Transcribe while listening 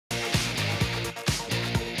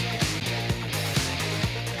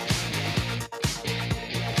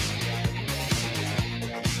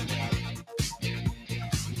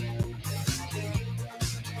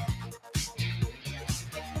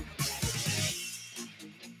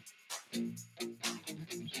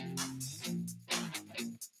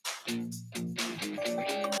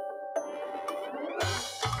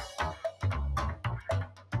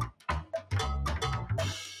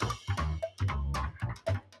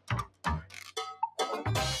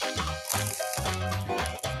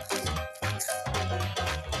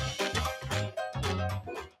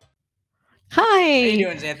How you Hi,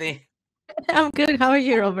 doing, Xanthi? I'm good. How are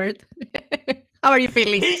you, Robert? How are you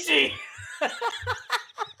feeling? Peachy.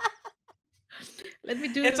 Let me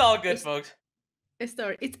do It's all good, this folks.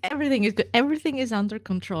 story. It's everything is good. Everything is under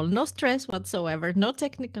control. No stress whatsoever. No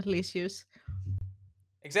technical issues.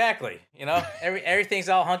 Exactly. Everything's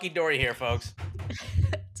all hunky dory here, folks.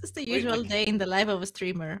 Just the We, usual day in the life of a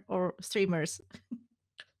streamer or streamers.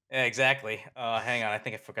 yeah, exactly. Hang on. I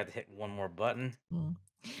think I forgot to hit one more button. Mm.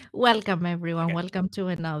 Welcome, everyone. Okay. Welcome to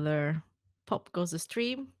another Pop Goes the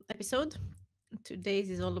Stream episode. Today's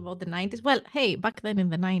is all about the 90s. Well, hey, back then in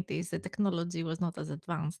the 90s, the technology was not as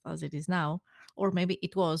advanced as it is now. Or maybe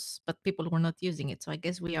it was, but people were not using it. So I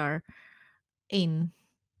guess we are in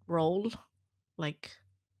role. Like,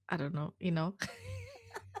 I don't know.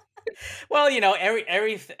 Well,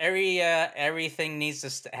 everything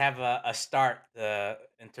needs to have a start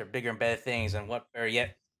into bigger and better things, and what or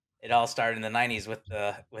yet it all started in the '90s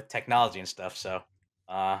with technology and stuff.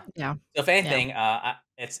 Yeah. So if Yeah. anything,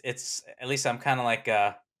 it's at least I'm kind of like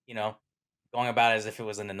you know going about it as if it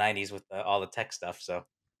was in the '90s with all the tech stuff.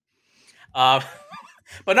 Uh,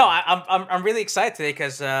 but no, I'm really excited today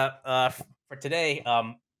because for today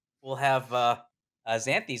we'll have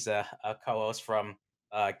Xanthi's a co-host from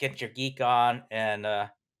Get Your Geek On, and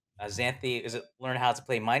Xanthi is it learn how to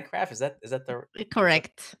play Minecraft? Is that the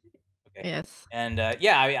Correct. okay? Yes. And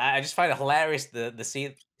yeah, I just find it hilarious to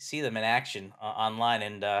see them in action online,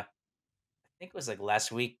 and I think it was like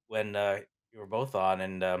last week when you were both on,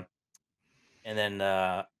 and then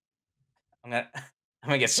I'm gonna I'm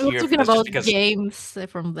gonna get We were skewered for talking this just about because. games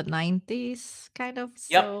from the 90s, kind of.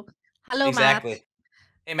 Yep, So, hello, Matt. exactly.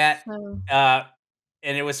 Hey, Matt. So, Uh,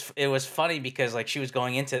 and it was funny because like she was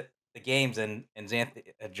going into the games, and Xanthi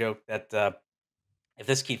joked that if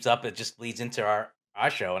this keeps up, it just leads into our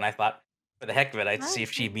show. And I thought, for the heck of it, I'd see if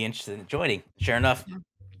okay. she'd be interested in joining. Sure enough, Yeah.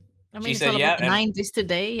 I she mean, it's said all about yeah, the and 90s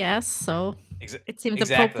today. Yes. So, it seems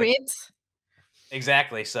exactly, appropriate.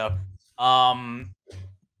 exactly. Um,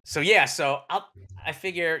 yeah, I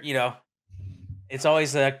figure it's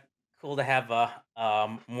always cool to have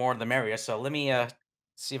more the merrier. So let me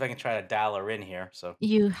see if I can try to dial her in here. So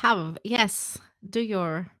You have, yes. Do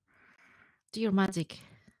your magic.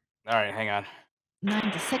 all right, hang on.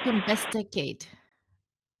 92nd best decade.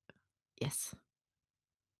 Yes.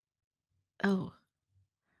 Oh,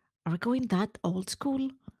 are we going that old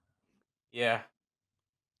school? Yeah.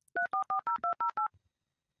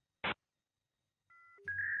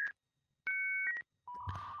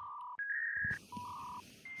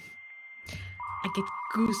 I get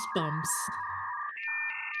goosebumps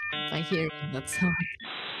by hearing that sound.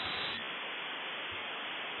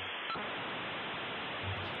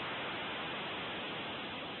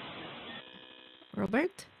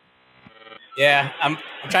 Robert? Yeah, I'm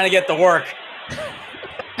trying to get the work.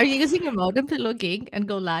 Are you using a modem to log in and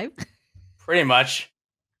go live? Pretty much.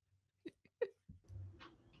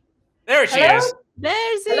 There she Hello? is.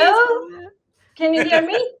 There's it. Hello? Can you hear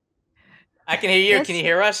me? I can hear you. Can Yes. you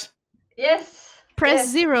hear us? Yes. Press Yes.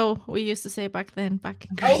 0, we used to say back then, back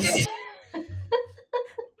in Okay. Greece.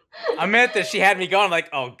 I meant that she had me going. I'm like,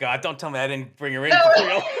 oh god, don't tell me I didn't bring her in No, for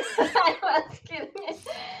real. I was kidding.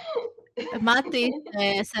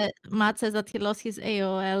 Matt says that he lost his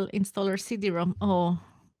AOL installer CD-ROM. Oh,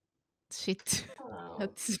 shit. Oh.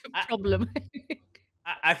 That's a I, problem.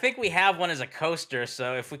 I think we have one as a coaster,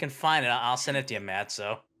 so if we can find it, I'll send it to you, Matt.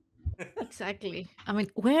 So Exactly. I mean,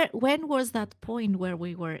 when was that point where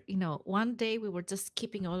we were, one day we were just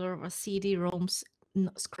keeping all of our CD-ROMs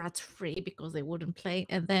scratch free because they wouldn't play,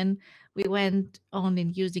 and then we went on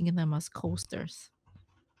in using them as coasters.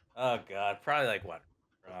 oh god, probably like what,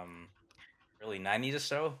 from early '90s or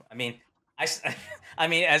so. I mean, I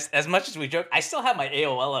mean, as much as we joke, I still have my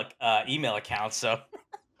AOL email account. So,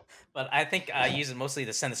 but I think I use it mostly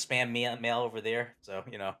to send the spam mail over there. So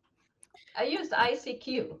I used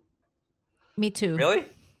ICQ. Me too. really.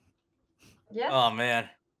 Yes. Oh man,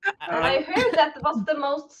 And I heard that was the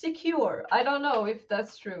most secure. I don't know if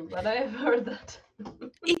that's true, but I've heard that.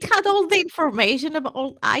 It had all the information about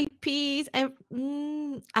all IPs. I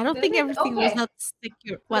don't Did think it? everything was Okay. that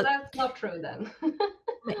secure. So Well, that's not true then.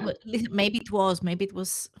 maybe it was. Maybe it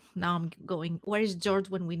was. Now I'm going. Where is George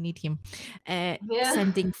when we need him? Yeah.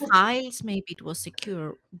 Sending files. Maybe it was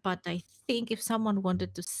secure. But I think if someone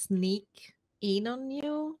wanted to sneak in on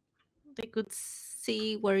you, they could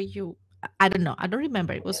see where you. I don't know. I don't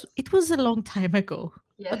remember. It was. Yes. It was a long time ago.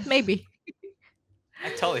 But Yes. maybe. I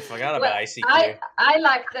totally forgot Well, about ICQ. I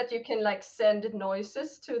like that you can like send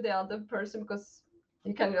noises to the other person because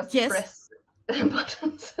you can just Yes. press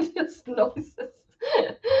buttons and just noises.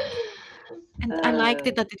 And I liked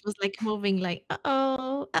it that it was like moving like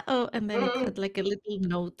uh-oh, and then it Mm, had like a little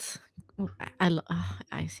note.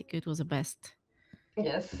 ICQ, it was the best.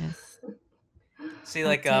 yes. Yes. See, But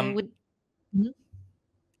like Mhm.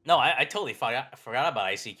 no, I totally forgot about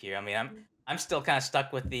ICQ. I mean, I'm still kind of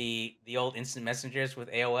stuck with the old instant messengers with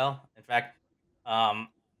AOL. In fact, um,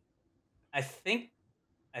 I think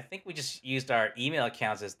I think we just used our email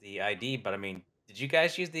accounts as the ID. But I mean, did you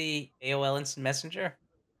guys use the AOL instant messenger?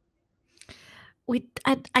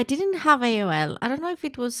 I didn't have AOL. I don't know if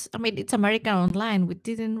it was. I mean, it's American Online. We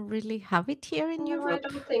didn't really have it here in No, I Europe.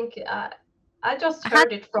 don't think. I just I had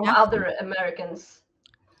heard it from Yahoo. other Americans.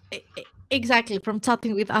 Exactly, from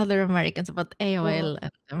chatting with other Americans about AOL Mm.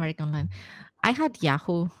 and American Online. I had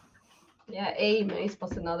Yahoo. Yeah, AIM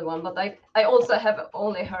was another one, but I also have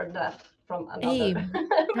only heard that from another AIM.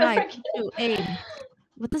 Right, American. me too. AIM.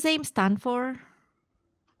 What does AIM stand for?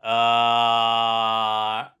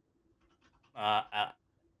 Uh,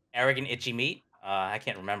 arrogant itchy meat. I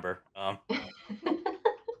can't remember.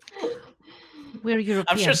 We're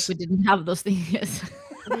I'm sure Europeans. We didn't have those things.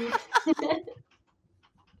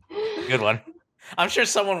 good one. I'm sure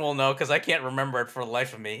someone will know because I can't remember it for the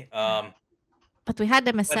life of me. But we had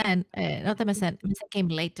But MSN, not MSN. MSN came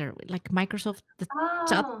later, like Microsoft, the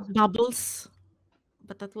chat Ah, bubbles.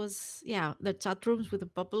 But that was, yeah, the chat rooms with the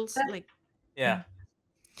bubbles. that Like, yeah,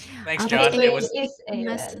 thanks, but John. It AIM was is Instant AOL.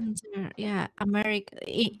 Messenger, yeah, America.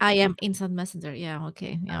 I am Instant Messenger. Yeah,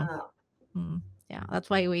 okay, yeah, Ah, yeah. That's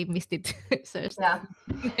why we missed it first. yeah.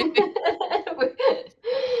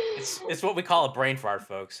 it's what we call a brain fart,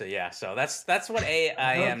 folks. So yeah, so that's what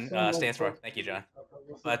AIM stands for. Thank you, John.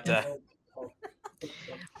 But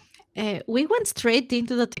Yes. We went straight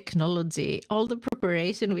into the technology. All the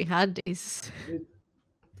preparation we had is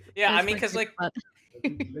yeah, I let's mean, because forget like,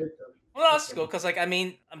 that. well, that's cool. Because like, I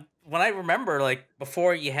mean, when I remember, like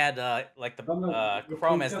before you had like the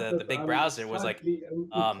Chrome as the big browser was like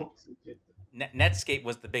Netscape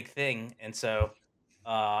was the big thing, and so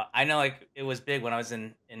I know like it was big when I was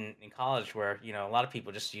in college, where a lot of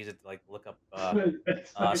people just use it to like look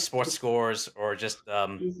up sports scores or just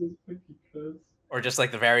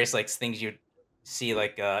like the various like things you see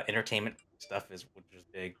like entertainment stuff is which was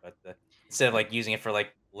big, but instead of like using it for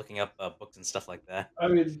like looking up books and stuff like that.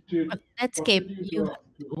 But Netscape, you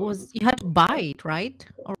had to buy it, right?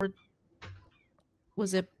 Or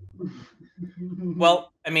was it?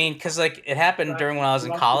 Well, I mean, because like it happened during when I was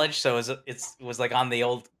in college, so it was like on the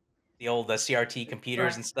old CRT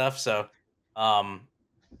computers and stuff. So, um,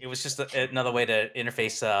 it was just another way to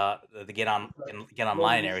interface the get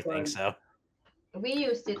online and everything. So We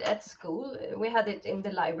used it at school. We had it in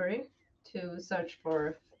the library to search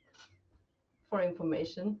for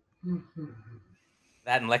information.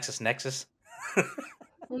 that and LexisNexis.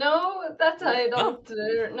 No, that I No,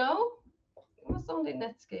 don't know. It was only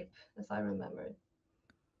Netscape, as I remember it.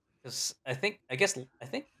 because I think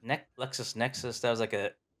LexisNexis, that was like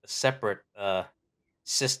a separate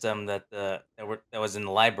system that was in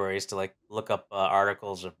the libraries to like look up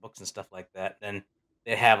articles or books and stuff like that. Then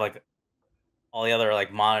they have like all the other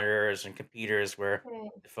like monitors and computers where Okay.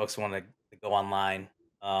 the folks want to go online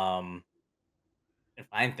um, and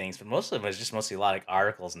find things. But most of it is just mostly a lot of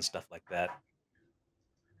articles and stuff like that.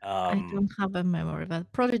 I Um, don't have a memory,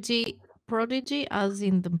 but Prodigy, as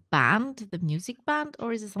in the band, the music band,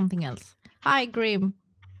 or is it something else? Hi, Grim.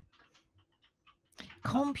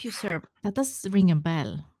 CompuServe. That does ring a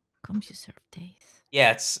bell. CompuServe days.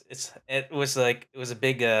 yeah, it was a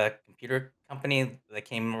big computer company that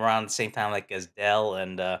came around the same time like as Dell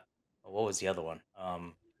and what was the other one?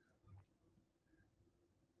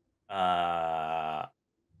 Uh,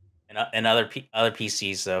 and other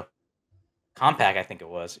PCs. So Compaq, I think it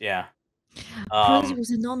was. Yeah. Prodigy Um, was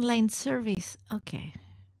an online service. Okay.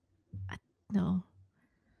 No.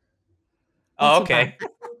 oh, Also band. okay.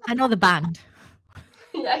 I know the band.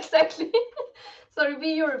 Yeah, exactly. Sorry,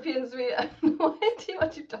 we Europeans, we have no idea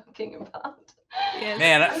what you're talking about. Yes.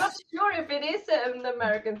 Man, I'm not sure if it is an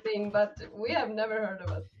American thing, but we have never heard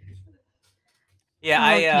of it.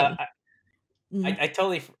 yeah, Okay. Mm. I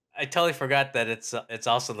totally forgot that it's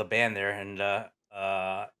also the band there, and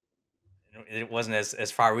it wasn't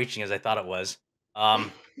as far reaching as I thought it was.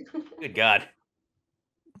 Um, good God.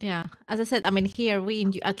 Yeah, as I said, I mean, here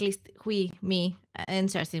at least me, and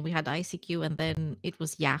Cersei, we had ICQ, and then it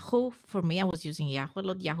was Yahoo. For me, I was using Yahoo a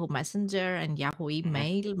lot, Yahoo Messenger and Yahoo Mhm.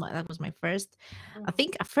 Email. That was my first. I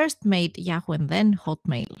think I first made Yahoo and then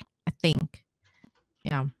Hotmail. I think.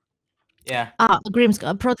 Yeah. Yeah. Grimm's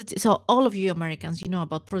Prodigy. So all of you Americans, you know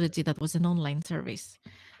about Prodigy. That was an online service.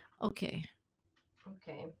 Okay,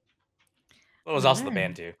 Well, it was we also the learn.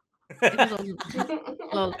 band too. It was also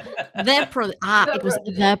lol. The Prodigy. The It was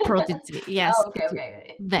Prodigy. the Prodigy. Yes, Oh, okay, it was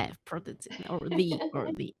okay. the Prodigy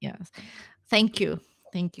or the. Yes. Thank you,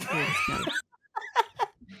 Green Skull.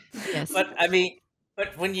 Yes. But I mean,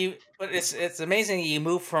 but it's amazing you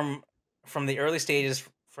move from the early stages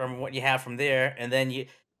from what you have from there, and then you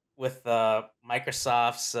with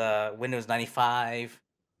Microsoft's Windows 95,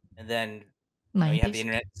 and then you have the 90s.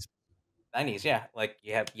 internet 90s, yeah, like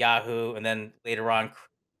you have Yahoo, and then later on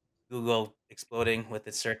Google exploding with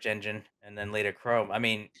its search engine, and then later Chrome. I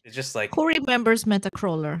mean, it's just like Who remembers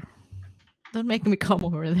Metacrawler? Don't make me come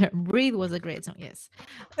over there. Breathe was a great song. Yes.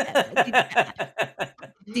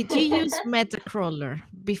 Did you use Metacrawler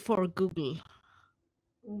before Google?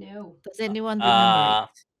 No. Does anyone remember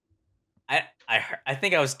it? I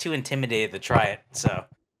think I was too intimidated to try it. So,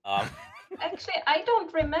 Actually, I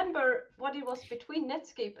don't remember what it was between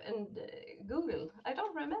Netscape and Google. I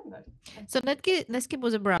don't remember. So Netscape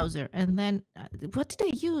was a browser, and then what did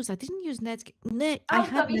I use? I didn't use Netscape. I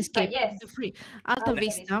had Alta Vista, Netscape, yes. the free Alta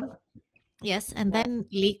Vista. Yes, and Yeah. then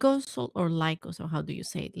Lycos or Lycos, or how do you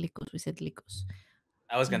say it? Lycos. We said Lycos.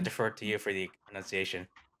 I was going to defer to you for the pronunciation.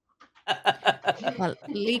 Well,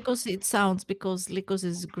 Lycos it sounds because Lycos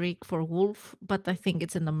is Greek for wolf, but I think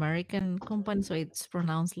it's an American company, so it's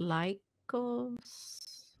pronounced Lycos.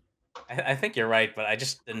 I think you're right, but I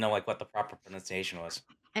just didn't know like what the proper pronunciation was.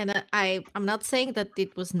 And I'm not saying that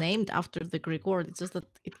it was named after the Greek word. It's just that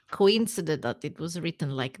it coincided that it was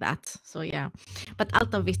written like that. So yeah, but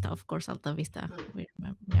Alta Vista, of course, Alta Vista. We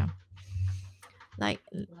remember, yeah. Like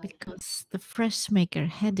because the fresh maker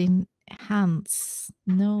head in hands.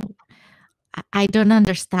 No, I don't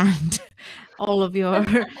understand all of your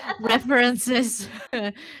references,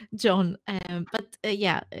 John. But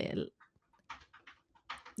yeah,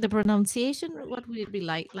 the pronunciation. What would it be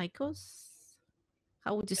like? Lycos?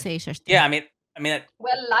 How would you say, Kerstin? Yeah, I mean,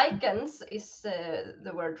 Well, lichens is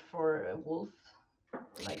the word for wolf,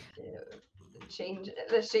 like change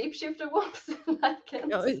the shapeshifter wolves.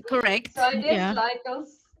 Lichens. Correct. So I guess Yeah.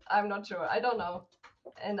 lichens. I'm not sure. I don't know,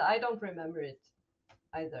 and I don't remember it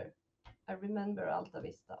either. I remember Alta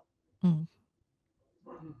Vista.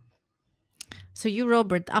 So you,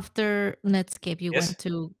 Robert, after Netscape, you Yes. went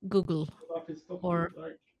to Google, or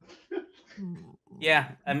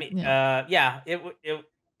yeah, I mean, yeah, it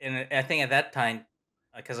and I think at that time,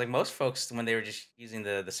 because like most folks, when they were just using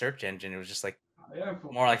the search engine, it was just like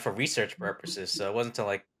more like for research purposes. So it wasn't until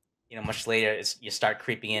like much later you start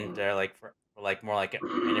creeping into like for like more like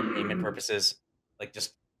entertainment purposes, like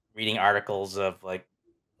just reading articles of like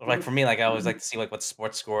for me, like I always like to see like what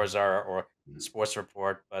sports scores are or sports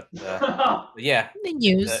report, but yeah, the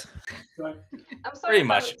news. I'm sorry. Pretty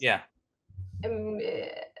much, yeah.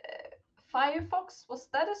 Firefox, was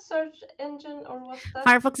that a search engine or was that?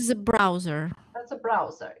 Firefox is a browser. That's a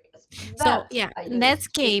browser. Yes. So yeah,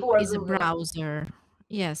 Netscape is Google. a browser.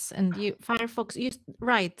 Yes, and Firefox used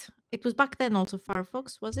right. It was back then also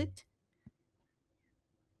Firefox, was it?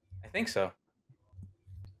 I think so.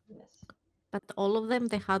 Yes. But all of them,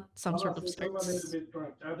 they had some sort of search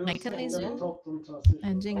mechanism.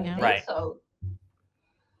 Engine, yeah. Right. So.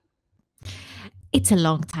 It's a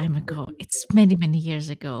long time ago. It's many, many years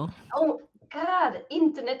ago. Oh God,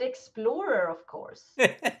 Internet Explorer, of course.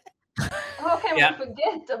 How can we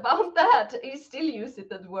forget about that? I still use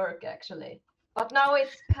it at work, actually. But now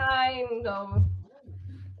it's kind of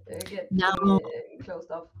getting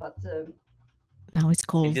closed off. But now it's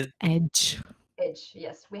called Edge. Edge,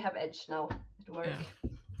 yes, we have Edge now at work.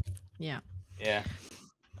 Yeah. Yeah.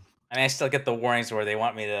 I mean, I still get the warnings where they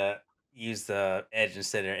want me to use the Edge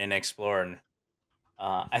instead of in Explorer. And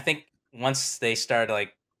I think once they started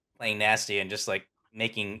like playing nasty and just like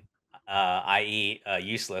making IE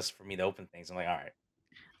useless for me to open things, I'm like, all right.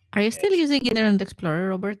 Are you still using Internet Explorer,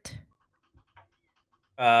 Robert?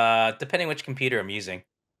 Depending which computer I'm using.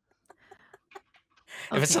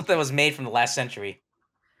 If it's something that was made from the last century.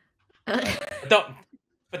 But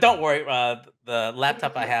don't worry. The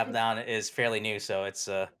laptop I have now is fairly new, so it's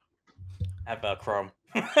have Chrome.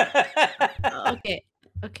 Okay.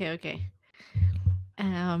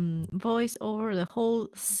 Voice over the whole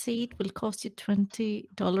seat will cost you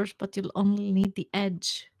 $20, but you'll only need the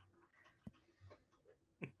Edge.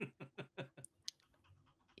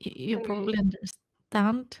 You probably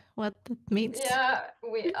understand what that means. Yeah,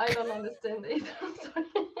 I don't understand it.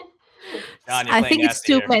 John, I think it's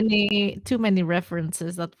too many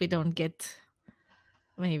references that we don't get.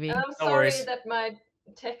 Maybe. I'm sorry that my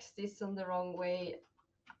text is on the wrong way.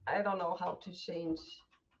 I don't know how to change.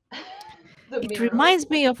 It reminds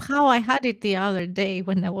me of how I had it the other day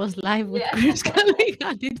when I was live with Chris. I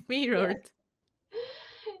had it mirrored.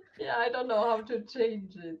 Yeah, I don't know how to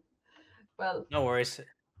change it. well. No worries.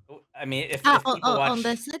 I mean, if people on the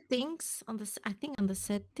watch, settings, I think on the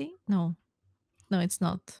setting. No, it's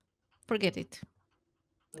not. Forget it.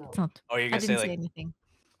 No. It's not. or you're I gonna say didn't say like anything.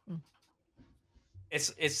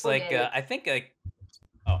 it's like Forget it. I think like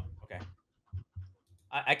oh okay.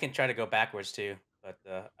 I can try to go backwards too, but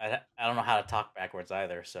I don't know how to talk backwards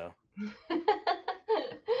either. So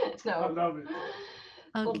No. I love it.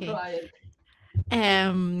 Don't Okay. try it.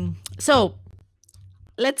 So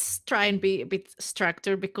let's try and be a bit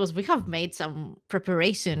structured because we have made some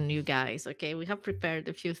preparation, you guys. Okay, we have prepared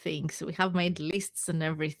a few things. We have made lists and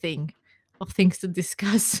everything of things to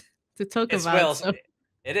discuss to talk it's about. Will. So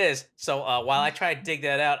It is. So while I try to dig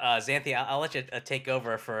that out, Xanthi, I'll let you take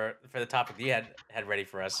over for the topic that you had ready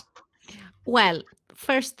for us. well,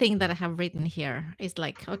 first thing that I have written here is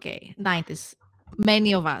like, okay, 90s.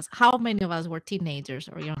 Many of us, how many of us were teenagers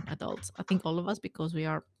or young adults? I think all of us because we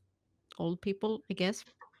are old people, I guess.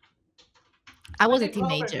 I Where was a did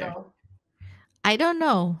Robert teenager. go? I don't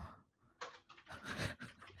know.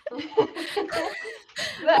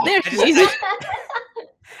 There. There he is.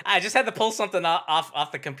 I just had to pull something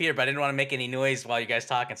off the computer, but I didn't want to make any noise while you guys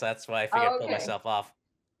talking, so that's why I figured I'd pull Okay. myself off.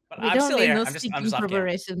 But We I'm don't still need here. no I'm just speaking off camera.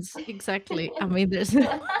 preparations. Exactly. I mean, there's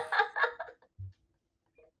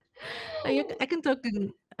I can talk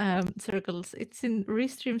in circles. It's in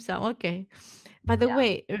Restream sound. Okay. By the Yeah.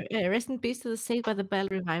 way, rest in peace to the Saved by the Bell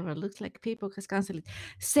revival. Looks like people has cancelled it.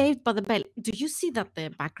 Saved by the Bell. Do you see that the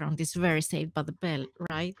background is very Saved by the Bell,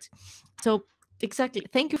 right? So exactly.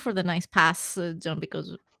 Thank you for the nice pass, John,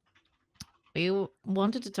 because we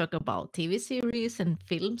wanted to talk about TV series and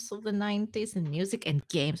films of the 90s and music and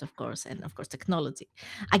games, of course, and of course, technology.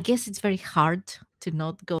 I guess it's very hard to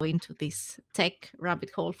not go into this tech rabbit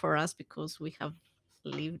hole for us because we have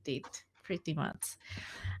lived it pretty much.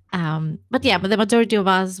 But the majority of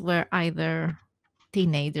us were either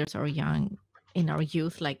teenagers or young in our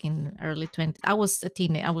youth, like in early 20s. I was a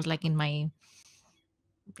teenager. I was like in my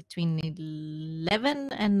between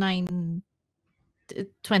 11 and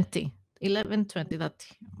 20. 11, 20, that,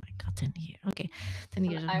 oh my god, 10 years. Okay, 10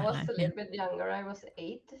 years of I my was life. a little bit younger. I was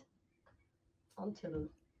 8 until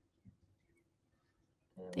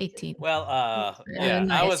 18. Well, yeah,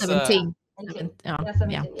 no, I was 17. 18. Yeah, Yeah,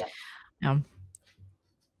 17. Yeah.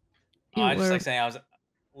 You I just were like saying I was a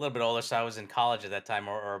little bit older, so I was in college at that time,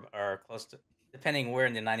 or close to, depending where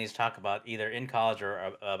in the '90s. Talk about either in college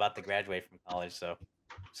or about to graduate from college.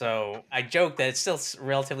 So I joke that it's still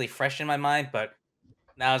relatively fresh in my mind, but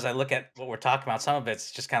now as I look at what we're talking about, some of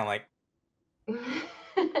it's just kind of like,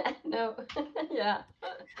 No. Yeah.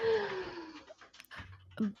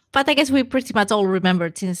 but I guess we pretty much all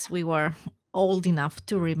remembered since we were old enough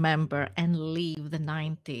to remember and live the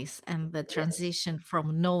 90s and the transition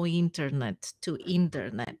from no internet to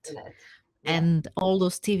internet. Internet. And all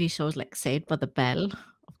those TV shows like Saved by the Bell,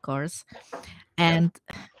 of course. And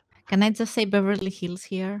can I just say Beverly Hills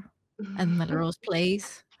here and Melrose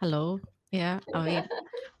Place? Hello. Yeah. I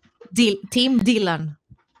mean, Team Dylan.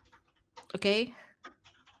 Okay.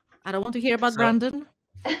 I don't want to hear about So- Brandon.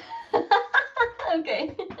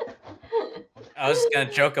 Okay. I was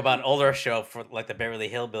gonna joke about an older show for like the Beverly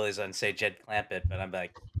Hillbillies and say Jed Clampett, but I'm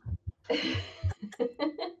like,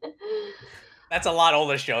 that's a lot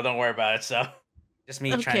older show. Don't worry about it. So just me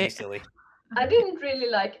trying to Okay. be silly. I didn't really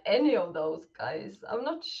like any of those guys. I'm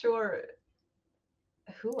not sure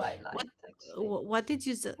who I liked actually. What did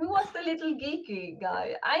you say? Who was the little geeky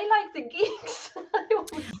guy? I like the geeks.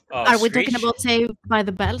 Oh, Are we talking Screech? about Saved by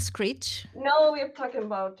the Bell, Screech? No, we're talking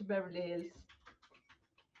about Beverly Hills.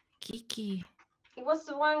 Kiki. It was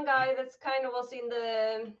the one guy that's kind of was in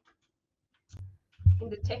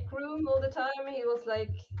the tech room all the time. He was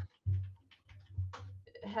like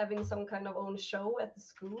having some kind of own show at the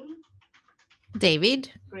school.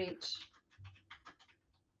 David? Screech.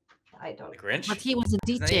 I don't The Grinch? But he was a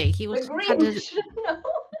Isn't DJ. he? He The was had a- Grinch. No.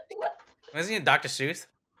 What? Wasn't he Dr. Seuss?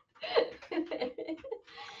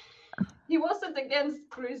 He wasn't against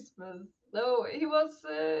Christmas. No, he was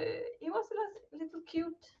a little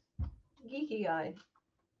cute geeky guy.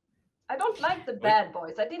 I don't like the bad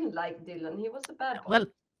boys. I didn't like Dylan. He was a bad boy.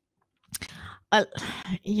 well,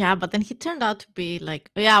 yeah, but then he turned out to be like,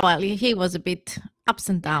 he was a bit ups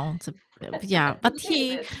and downs. Yeah, but Little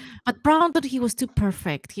bit. but Brandon, he was too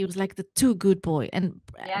perfect. He was like the too good boy, and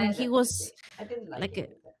Yeah, he was I didn't like like him.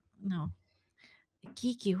 no.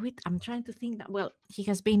 Kiki, wait, I'm trying to think that. Well, he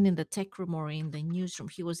has been in the tech room or in the newsroom.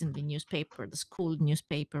 He was in the newspaper, the school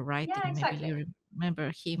newspaper, right? Yeah, And maybe exactly. you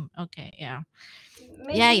remember him. Okay, yeah.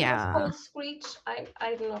 Maybe Yeah, it yeah. was called Screech.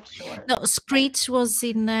 I'm not sure. No, Screech was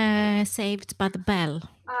in Saved by the Bell.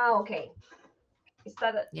 Ah, okay. Is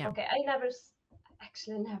that Yeah. okay? I never have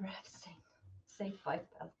seen. Safe White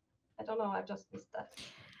Belt. I don't know. I just missed that.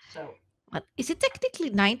 So. But is it technically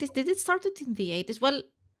 90s? Did it start it in the 80s? Well,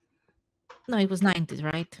 no, it was 90s,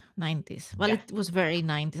 right? 90s. Well, Yeah. it was very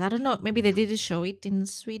 90s. I don't know. Maybe they didn't show it in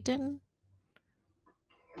Sweden.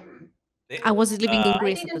 I was living in I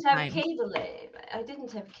Greece at the didn't have time. cable. I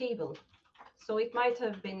didn't have cable, so it might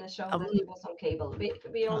have been a show that it was on cable.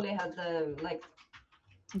 We only had the like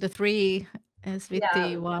the 3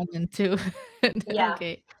 SVT 1 and 2. Yeah.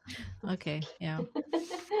 Okay. Yeah.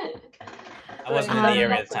 I wasn't in the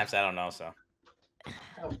area at the time, so I don't know. So.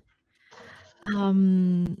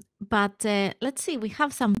 But let's see. We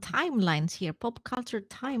have some timelines here. Pop culture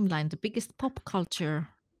timeline. The biggest pop culture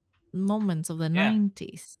moments of the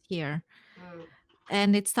 90s here.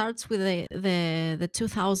 And it starts with the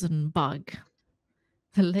 2000 bug.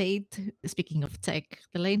 Speaking of tech,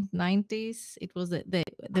 the late 90s, it was the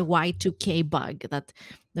Y2K bug, that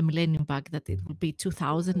the millennium bug, that it will be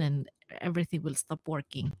 2000 and everything will stop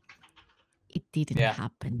working. It didn't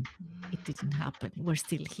happen. It didn't happen. We're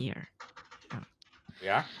still here. We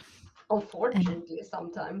are? Unfortunately,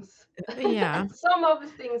 sometimes. Yeah. Some of the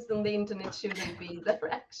things on the internet shouldn't be there,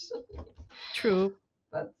 actually. True.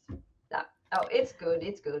 But yeah. Oh, it's good.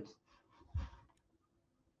 It's good.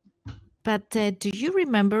 But do you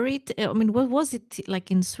remember it? I mean, what was it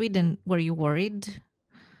like in Sweden? Were you worried?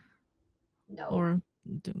 No. Or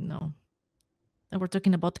no? We're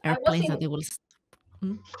talking about airplanes that they will.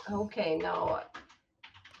 Okay, no,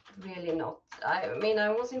 really not. I mean, I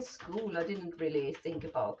was in school. I didn't really think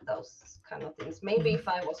about those kind of things. Maybe if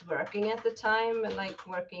I was working at the time, like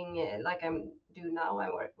working like I'm do now, I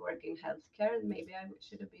work in healthcare. Maybe I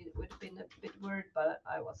would have been a bit worried, but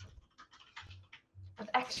I wasn't. But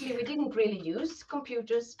actually, we didn't really use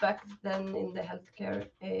computers back then in the healthcare.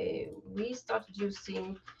 We started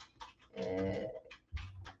using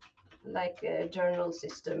like a journal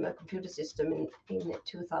system, a computer system in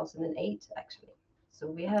 2008, actually. So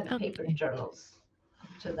we had paper journals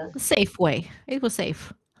to then. Safe way. It was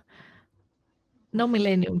safe. No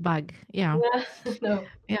millennium bug. Yeah. No.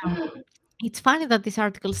 Yeah. It's funny that this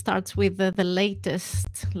article starts with the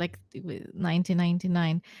latest, like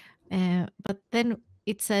 1999. But then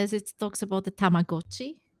it says, it talks about the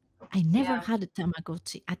Tamagotchi. I never had a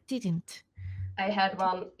Tamagotchi. I didn't. I had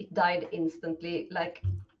one. It died instantly, like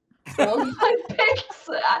all my pets.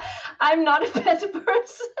 I'm not a pet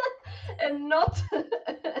person and not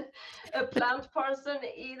a plant person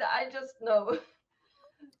either. I just know.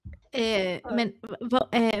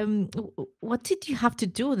 What did you have to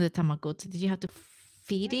do with the Tamagotchi? Did you have to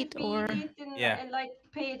feed it or? Feed it and like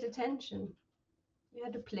pay it attention. You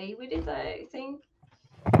had to play with it, I think.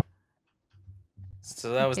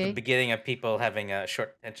 So that was the beginning of people having a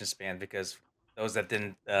short attention span, because those that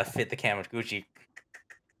didn't fit the Tamagotchi.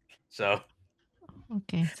 So.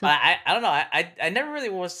 Okay. So but I don't know. I never really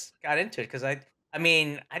got into it, because I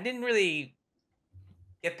mean, I didn't really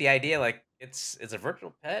get the idea, like it's a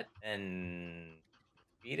virtual pet and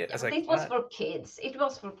feed it. Yeah, it was for kids. It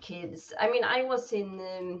was for kids. I mean, I was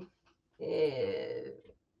in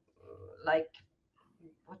like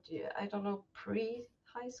I don't know,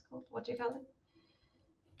 pre-high school. What do you call it?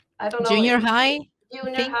 I don't know. Junior high.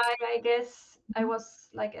 Junior high, I guess. I was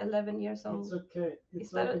like 11 years old. It's okay.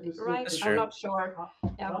 Is that right? That's I'm true. not sure.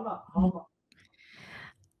 Yeah.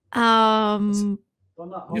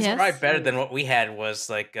 It's probably better than what we had, was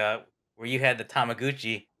like where you had the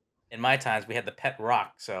Tamagotchi. In my times, we had the pet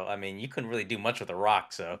rock. So I mean, you couldn't really do much with a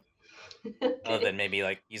rock. So other than maybe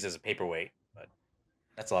like use it as a paperweight, but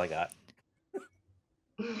that's all I got.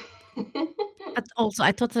 But also,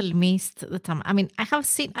 I totally missed the time. I mean, I have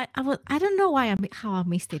seen. I don't know how I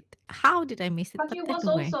missed it. How did I miss it? But you was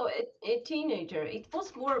also a teenager. It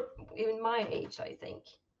was more in my age, I think.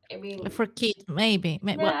 I mean, for kids, maybe.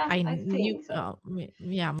 Yeah, well, I knew. think so.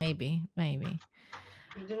 Yeah, maybe.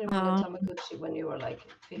 You didn't have a Tamagotchi when you were like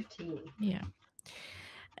 15. Yeah.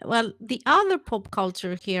 Well, the other pop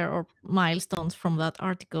culture here, or milestones from that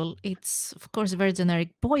article, it's of course very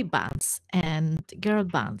generic boy bands and girl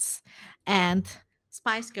bands and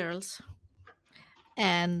Spice Girls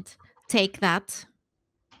and Take That.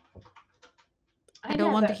 I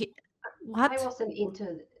don't want to hear. What? I wasn't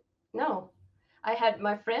into. No, I had,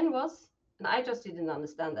 my friend was, and I just didn't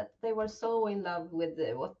understand that. They were so in love with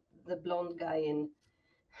the blonde guy in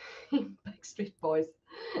Backstreet Boys.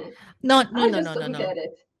 No. Get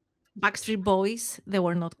it. Backstreet Boys, they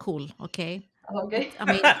were not cool, okay? Okay. I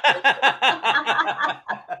mean,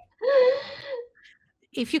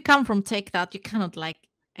 if you come from Take That, you cannot like,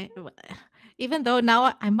 even though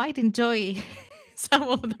now I might enjoy some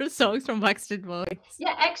of their songs from Backstreet Boys.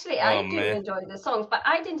 Yeah, actually, Oh I do man. enjoy the songs, but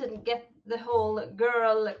I didn't get the whole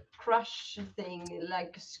girl crush thing,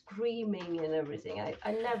 like screaming and everything.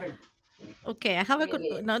 I never Okay, I have a good.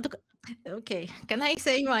 really. No, okay, can I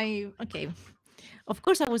say my okay? Of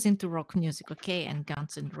course, I was into rock music, okay, and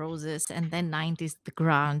Guns N' Roses, and then 90s, the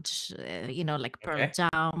grunge, like Pearl Okay.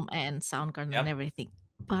 Jam and Soundgarden and Yep. everything.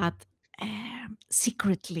 But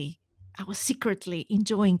secretly, I was secretly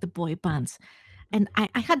enjoying the boy bands. And I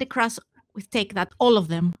had a crush with Take That, all of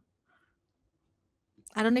them.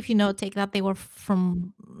 I don't know if you know Take That, they were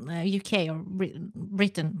from UK or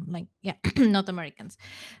Britain, like, yeah, not Americans.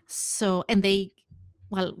 So, and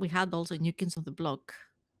well, we had also New Kids on the Block.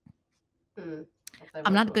 Mm, but they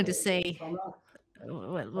I'm were not going to good. say.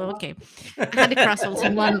 Well, okay. I had a crush also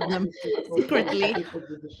on one of them secretly,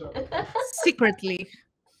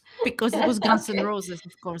 because it was Guns N' Okay. Roses,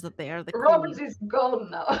 of course, that they are the cool. Robert is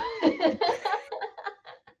gone now.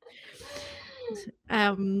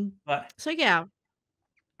 But So yeah,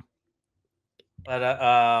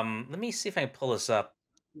 let me see if I can pull this up.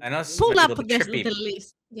 I know this pull might be a up little bit the trippy.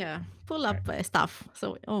 list. Yeah, pull up stuff.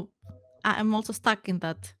 So I'm also stuck in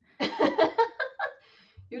that.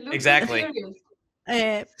 You look Exactly.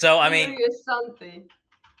 serious. So I mean, Serious Santi.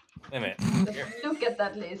 wait a minute. Just look at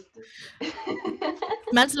that list.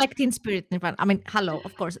 Smells Like Teen Spirit, Nirvana. I mean, hello,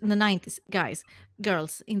 of course, in the 90s, guys,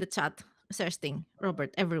 girls in the chat, Thirsting,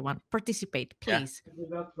 Robert, everyone, participate, Yeah. please.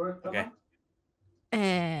 Okay.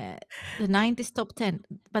 The 90s top 10,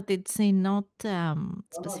 but it's in not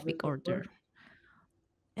specific order.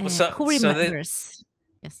 Well, Who remembers?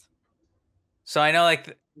 Yes. So I know,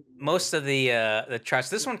 like, most of the charts.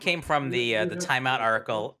 This one came from the Time Out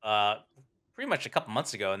article, pretty much a couple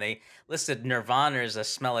months ago, and they listed Nirvana's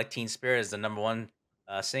 "Smell Like Teen Spirit" as the '1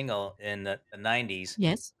 single in the '90s.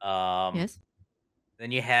 Yes. Yes.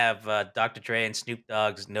 Then you have Dr. Dre and Snoop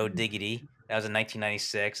Dogg's "No Diggity." That was in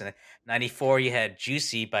 1996, and in '94 you had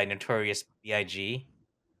 "Juicy" by Notorious B.I.G.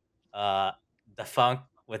 The Funk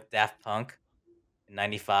with Daft Punk in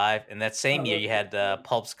 '95, and that same year you had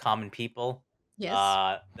Pulp's "Common People."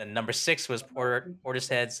 Yes. Then number 6 was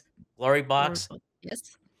Portishead's "Glory Box."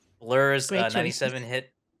 Yes. Blur's Great '97 choices.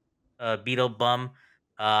 hit "Beetle Bum."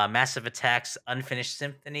 Massive Attack's "Unfinished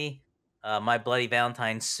Symphony." My Bloody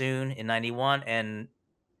Valentine Soon in '91, and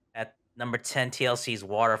at number 10, TLC's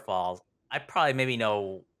 "Waterfall." I probably maybe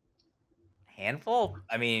know a handful.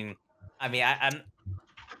 I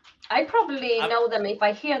probably know them if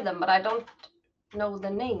I hear them, but I don't know the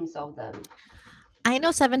names of them. I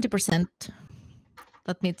know 70%.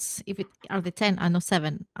 That means if it are the 10, I know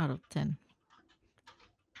 7 out of 10.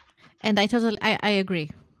 And I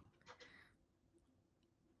agree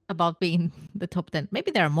about being the top 10.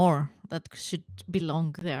 Maybe there are more that should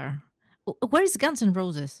belong there. Where is Guns N'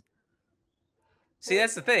 Roses? See,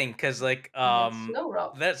 that's the thing, because like Snow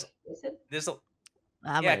Rock. that's Is it? this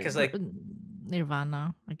Yeah, because like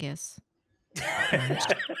Nirvana, I guess.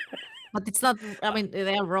 But it's not. I mean,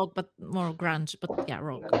 they are rock, but more grunge. But yeah,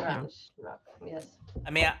 rock. Grunge, rock. Yes.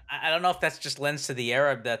 I mean, I don't know if that's just lends to the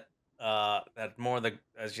era that that more the,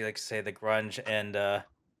 as you like to say, the grunge and that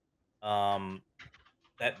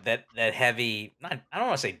heavy, not, I don't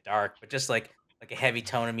want to say dark, but just like a heavy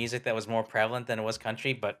tone of music that was more prevalent than it was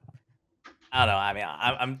country. But I don't know.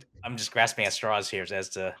 I mean, I'm just grasping at straws here as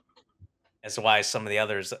to why some of the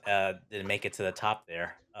others didn't make it to the top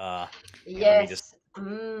there. Yes.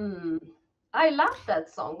 I love that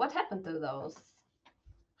song. What happened to those?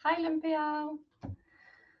 Highland Piao.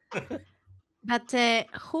 But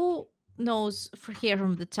who knows here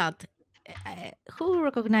from the chat? Who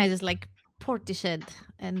recognizes like Portishead?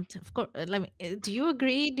 And of course, let me. Do you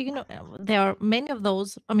agree? Do you know there are many of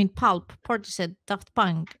those? I mean, Pulp, Portishead, Daft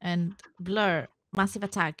Punk, and Blur, Massive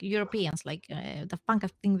Attack. Europeans like Daft Punk. I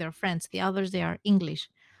think they're French. The others they are English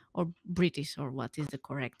or British or what is the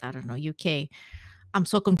correct? I don't know. UK. I'm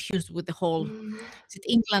so confused with the whole. Is it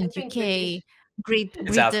England, UK, Great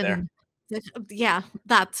It's out there. Britain? Yeah,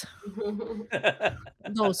 that.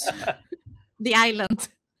 Those. The island.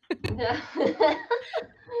 Yeah.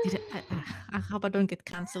 I hope I don't get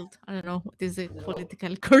cancelled. I don't know what is it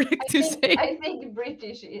politically correct to say. I think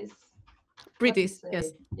British is British,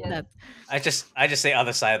 yes. Yes. I just say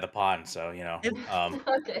other side of the pond, so you know.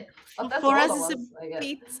 Okay. But that's For all us, of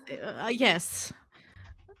it's us, I guess. yes.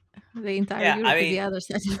 The entire Yeah, Europe I is the mean- other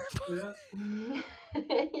side.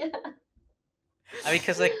 Yeah. I mean,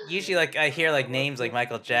 because like usually, like I hear like names like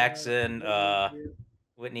Michael Jackson,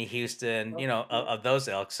 Whitney Houston, you know, of those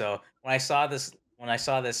ilk. So when I saw this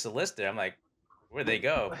listed, I'm like, where'd they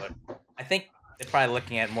go? But I think they're probably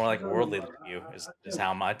looking at more like worldly view is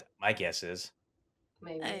how my guess is.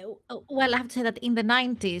 maybe. Well, I have to say that in the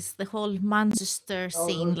 90s, the whole Manchester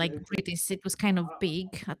scene, like British, it was kind of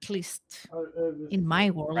big, at least in my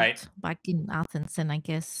world, Right. back in Athens, and I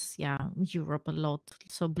guess, yeah, Europe a lot.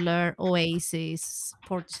 So Blur, Oasis,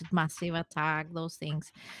 Portishead Massive Attack, those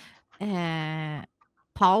things.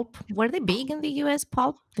 Pulp, were they big in the US?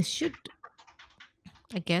 Pulp, they should,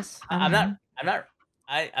 I guess. I I'm don't not. know.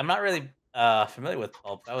 I'm not really familiar with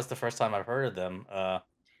Pulp. That was the first time I've heard of them.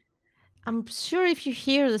 I'm sure if you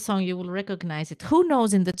hear the song, you will recognize it. Who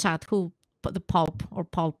knows in the chat who the Pulp or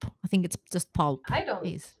Pulp? I think it's just Pulp. I don't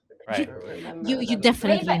Is Right. remember. you them.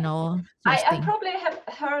 definitely Maybe know. I Justin. probably have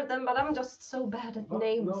heard them, but I'm just so bad at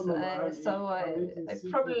names. So I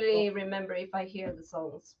probably remember if I hear the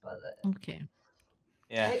songs. But Okay.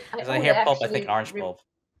 Yeah. I As I hear Pulp, I think actually Orange Pulp.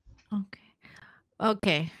 Okay.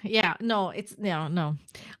 Okay. Yeah. No, it's no.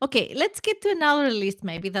 Okay. Let's get to another list,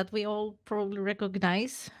 maybe that we all probably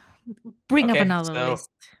recognize. Bring up Okay, another so list.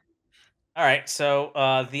 all right. So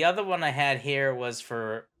the other one I had here was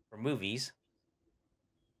for movies.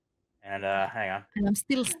 And hang on. And I'm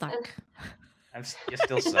still stuck. You're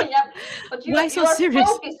still stuck. Yeah, but Why so serious?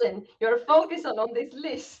 focusing. You're focusing on this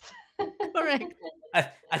list. Correct.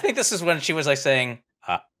 I think this is when she was like saying,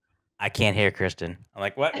 "I can't hear Kristen." I'm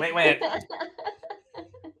like, "What? Wait."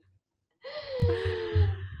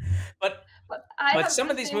 But I but have some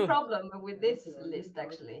the of these same problem with this list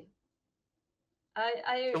actually.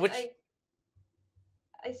 I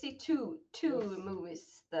see two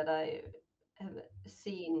movies that I have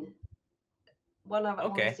seen. One I've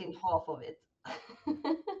only seen half of it.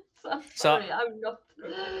 So I'm sorry, I'm not.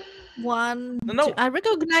 One, No. two, I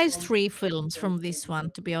recognize 3 films from this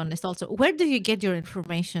one, to be honest. Also, where do you get your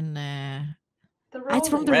information? It's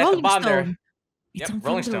from the Right Rolling at the Stone. It's from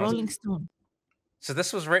Rolling the Stones. Rolling Stone. So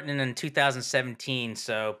this was written in 2017.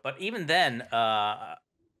 So, but even then,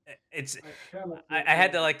 it's I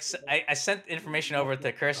had to like I sent information over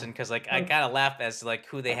to Kirsten because like I kind of laughed as like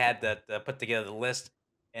who they had that put together the list,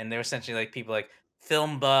 and they were essentially like people like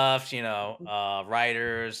film buffs,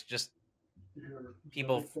 writers, just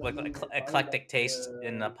people like eclectic tastes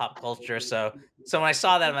in pop culture. So when I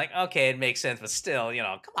saw that, I'm like, okay, it makes sense, but still,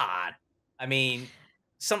 come on. I mean,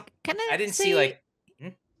 I didn't see like.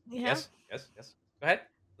 Yeah. Yes. Go ahead.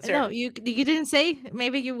 No, you didn't say.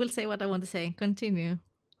 Maybe you will say what I want to say. Continue.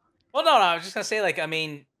 Well, no, I was just gonna say, like, I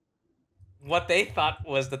mean, what they thought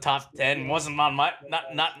was the top 10 wasn't on my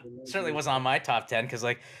certainly wasn't on my top 10 because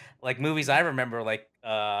like movies I remember, like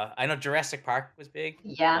I know Jurassic Park was big.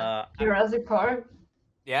 Yeah, Jurassic Park.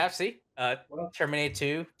 Yeah, see,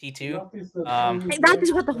 Terminator 2, T2. That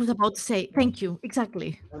is what I was about to say. Thank you.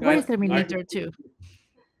 Exactly. Where is Terminator 2?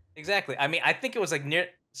 Exactly. I mean, I think it was like near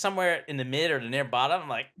somewhere in the mid or the near bottom. I'm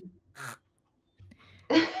like,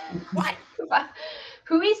 what?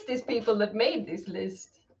 Who is these people that made this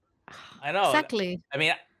list? I know. Exactly. I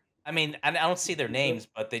mean, I don't see their names,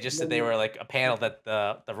 but they just said they were like a panel that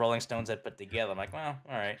the Rolling Stones had put together. I'm like, well,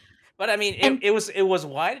 all right. But I mean, it was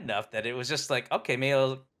wide enough that it was just like, okay, maybe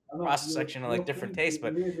a cross section of like different tastes,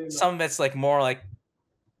 but some of it's like more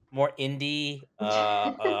indie,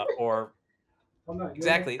 or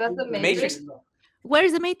exactly the Matrix. Where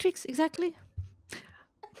is the Matrix exactly?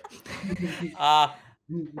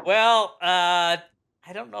 Well,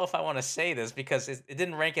 I don't know if I want to say this because it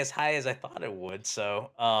didn't rank as high as I thought it would.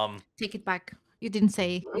 So, take it back. You didn't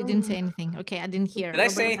say anything. Okay, I didn't hear. Did I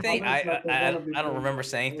say anything? I don't remember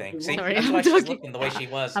saying anything. See, sorry, that's why she's looking the way she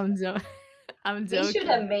was. I'm joking. We should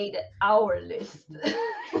have made our list.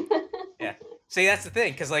 Yeah. See, that's the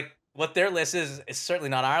thing, because like what their list is certainly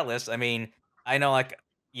not our list. I mean, I know like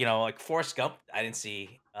Forrest Gump, I didn't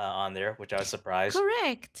see on there, which I was surprised.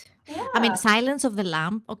 Correct. Yeah. I mean, Silence of the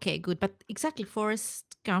Lamb. Okay, good, but exactly Forrest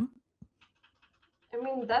Gump. I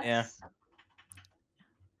mean, that's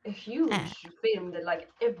a huge film that like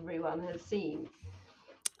everyone has seen.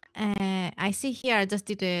 I see here. I just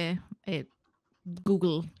did a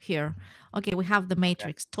Google here. Okay, we have The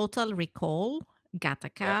Matrix, Total Recall,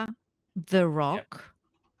 Gattaca, The Rock.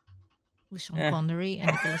 With Sean Connery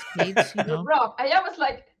and Nicolas Cage, The Rock. I was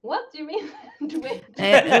like, what do you mean? With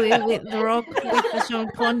The Rock, with Sean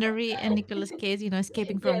Connery and Nicolas Cage,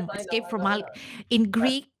 escape from in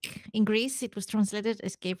Greece, it was translated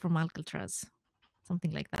 "Escape from Alcatraz,"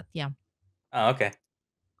 something like that. Yeah. Oh, okay.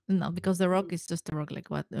 No, because The Rock is just The Rock. Like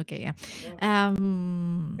what? Okay, yeah.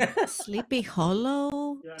 Sleepy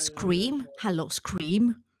Hollow, Scream. Hello,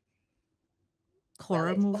 Scream.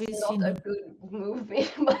 Horror movies. Not a good movie,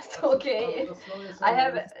 but okay. I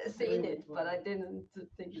have seen it, but I didn't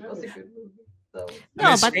think it was a good movie. So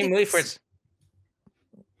no, but Scream movie for its.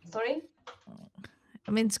 Sorry.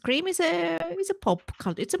 I mean, Scream is a pop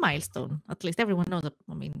culture. It's a milestone. At least everyone knows it.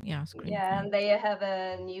 I mean, yeah, Scream. Yeah, and they have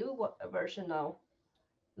a new version now.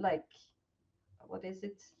 Like, what is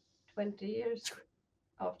it? 20 years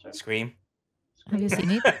after. Scream. Have you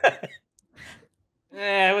seen it?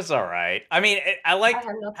 Yeah, it was all right. I mean, I like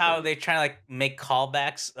have not how seen they try to like make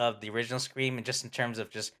callbacks of the original Scream, and just in terms of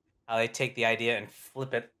just how they take the idea and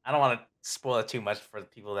flip it. I don't want to spoil it too much for the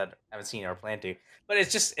people that haven't seen it or plan to, but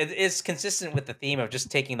it's just it is consistent with the theme of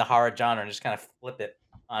just taking the horror genre and just kind of flip it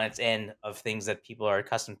on its end of things that people are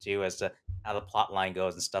accustomed to as to how the plot line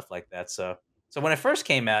goes and stuff like that. So when it first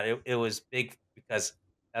came out, it was big because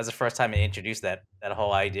that was the first time it introduced that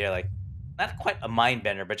whole idea, like not quite a mind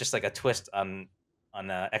bender, but just like a twist on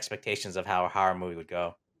expectations of how a horror movie would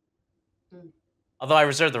go. Mm. Although I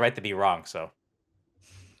reserve the right to be wrong, so.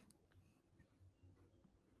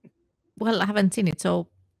 Well, I haven't seen it, so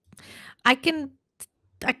I can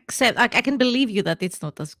accept. I can believe you that it's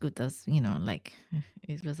not as good as like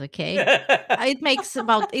it was okay. It makes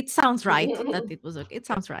about. It sounds right that it was okay. It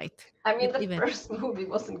sounds right. I mean, the Even first movie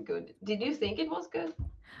wasn't good. Did you think it was good?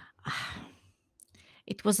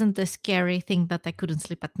 it wasn't a scary thing that I couldn't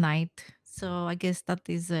sleep at night. So I guess that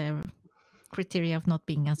is a criteria of not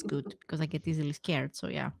being as good because I get easily scared. So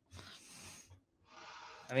yeah.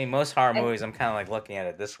 I mean, most horror movies, I'm kind of like looking at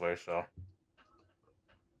it this way, so.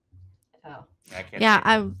 Oh. I can't Yeah,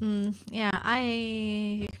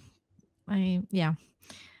 say. yeah.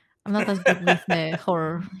 I'm not as good with the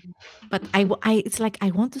horror, but it's like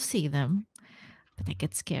I want to see them, but I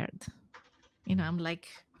get scared. I'm like,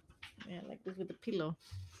 yeah, like this with the pillow.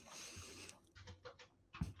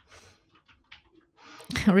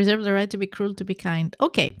 Reserve the right to be cruel, to be kind.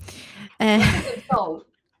 Okay. That's a good song,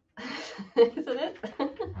 isn't it?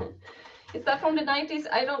 Is that from the 90s?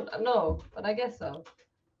 I don't know, but I guess so.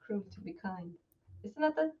 Cruel to be kind. Isn't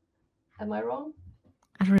that the? Am I wrong?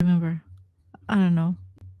 I don't remember. I don't know.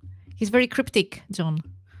 He's very cryptic, John.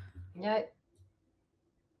 Yeah.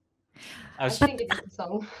 I think it is a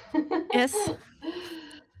song. Yes.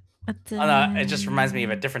 But, oh no, it just reminds me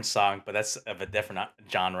of a different song, but that's of a different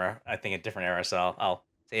genre. I think a different era, so I'll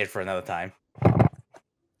say it for another time.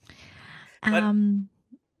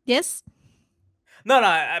 Yes. No,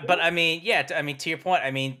 but I mean, yeah. I mean, to your point,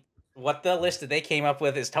 I mean, what the list that they came up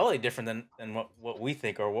with is totally different than what we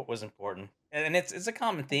think or what was important, and it's a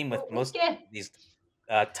common theme with most of these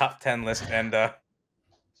top 10 lists, and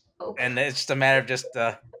and it's just a matter of just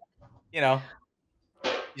you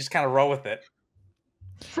just kind of roll with it.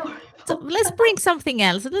 So let's bring something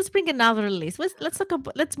else. Let's bring another list. Let's talk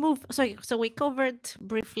about. Let's move. So we covered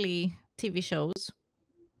briefly TV shows.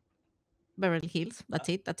 Beverly Hills. That's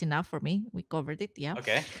it. That's enough for me. We covered it. Yeah.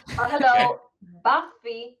 Okay. Hello,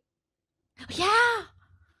 Buffy. Yeah.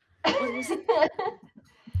 What was it?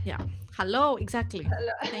 Yeah. Hello. Exactly.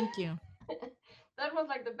 Hello. Thank you. That was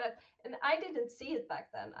like the best, and I didn't see it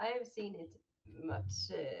back then. I have seen it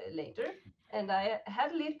much later, and I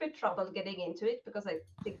had a little bit trouble getting into it because I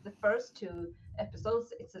think the first 2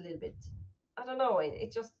 episodes it's a little bit, I don't know,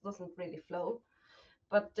 it just doesn't really flow.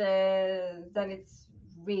 But then it's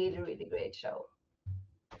really great show.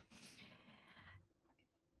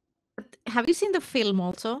 Have you seen the film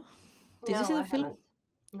also? Did you see the film?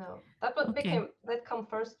 No, that come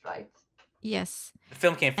first, right? Yes. The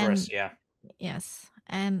film came first, yeah. Yes,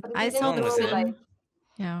 and I saw the film.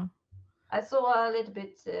 Yeah. I saw a little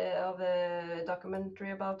bit of a documentary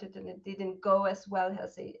about it, and it didn't go as well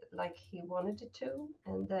as he wanted it to.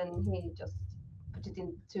 And then he just put it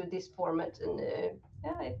into this format, and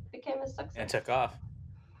it became a success. And took off.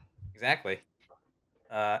 Exactly.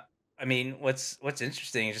 I mean, what's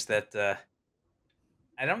interesting is just that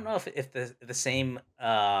I don't know if the same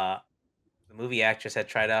the movie actress had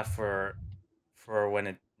tried out for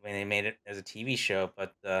when they made it as a TV show,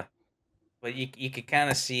 but you could kind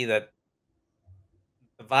of see that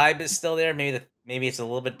the vibe is still there. Maybe it's a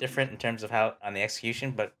little bit different in terms of how on the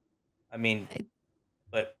execution, but I mean,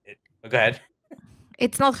 go ahead.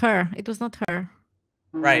 It's not her. It was not her.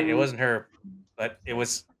 Right, it wasn't her, but it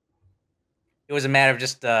was a matter of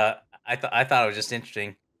just I thought it was just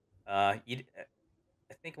interesting. I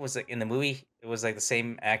think it was like in the movie. It was like the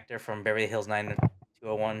same actor from Beverly Hills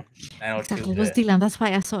 90210. 902. Exactly, it was Dylan. That's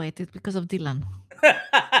why I saw it. It's because of Dylan.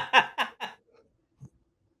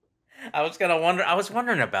 I was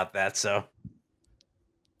wondering about that. So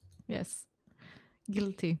yes,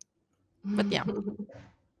 guilty. But yeah.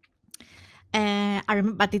 I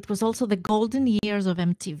remember, but it was also the golden years of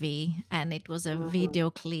MTV, and it was a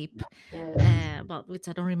video clip about which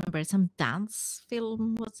I don't remember, some dance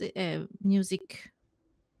film, was it a music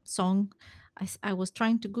song? I was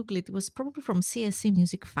trying to Google it. It was probably from CSC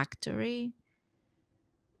Music Factory.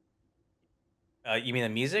 You mean the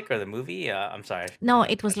music or the movie? I'm sorry. No, I'm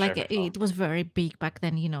it was not sure like if I follow. it was very big back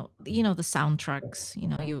then. The soundtracks.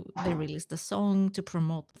 They released the song to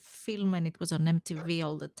promote the film, and it was on MTV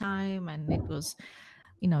all the time. And it was,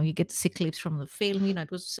 you get to see clips from the film. It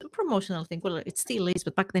was a promotional thing. Well, it still is,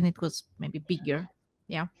 but back then it was maybe bigger.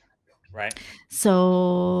 Yeah. Right.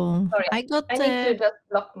 So Sorry, I got. I need to just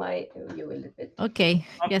block my view a little bit. Okay.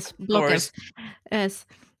 Oh, Yes, no worries. blockers. Yes.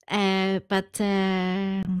 But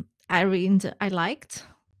I liked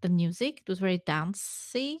the music. It was very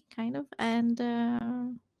dancey, kind of, and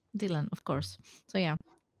Dylan, of course. So yeah.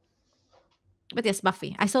 But yes,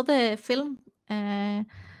 Buffy. I saw the film. I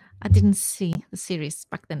didn't see the series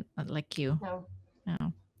back then, like you. No.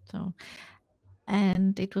 No. So,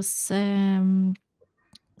 and it was Sarah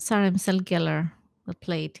Michelle Gellar that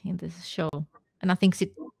played in this show, and I think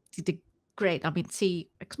she did great. I mean, she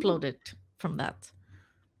exploded from that.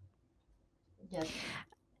 Yes.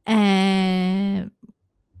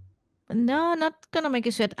 No, not gonna make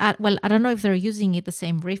a sweat. Well, I don't know if they're using it the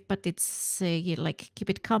same riff, but it's like keep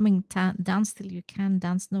it coming, dance till you can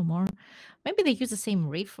dance no more. Maybe they use the same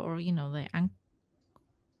riff, or the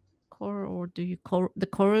encore, or do you the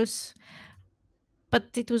chorus? But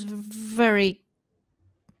it was very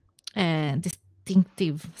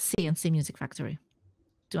distinctive CNC Music Factory.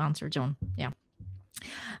 To answer John, yeah.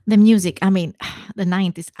 The music, I mean, the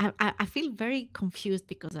 90s. I feel very confused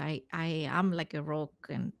because I am like a rock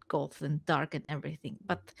and goth and dark and everything,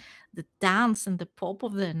 but the dance and the pop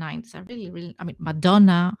of the 90s are really, really. I mean,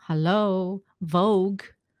 Madonna, hello, Vogue.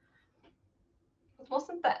 Was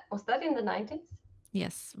that in the 90s?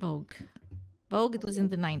 Yes, Vogue. Vogue. It was in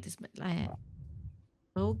the 90s, but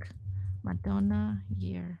Vogue, Madonna,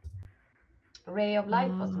 year. Ray of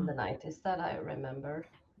Light was in the 90s. That I remember.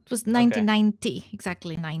 It was 1990,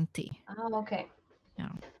 exactly 90. Oh, okay. Yeah.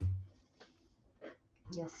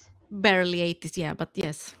 Yes. Barely 80s, yeah, but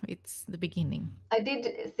yes, it's the beginning. I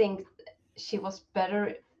did think she was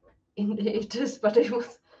better in the 80s, but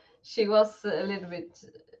she was a little bit,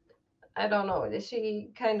 I don't know, she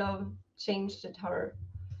kind of changed her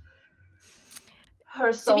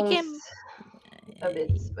songs a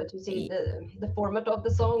bit, but you see the format of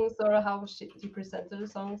the songs or how she presented the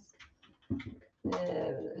songs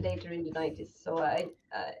later in the 90s. So I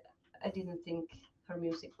didn't think her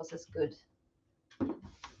music was as good.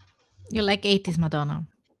 You like 80s Madonna?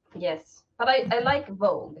 Yes, but I like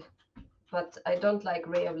Vogue, but I don't like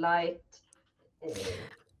Ray of Light.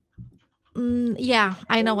 Yeah,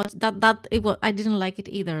 I know what that it was. I didn't like it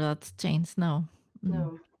either. That changed. No.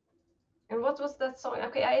 No. And what was that song?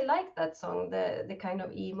 Okay, I like that song. The kind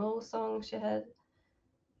of emo song she had.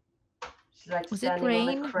 She's like was standing it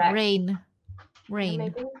Rain? on a crack. Rain. Yeah,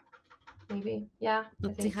 maybe. Yeah.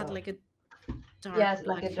 But they had like a dark. Yes,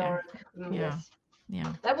 like a dark. Yeah. Yes.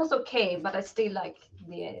 Yeah. That was okay, but I still like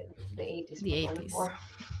the 80s. The 80s.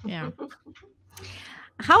 Yeah.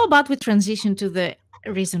 How about we transition to the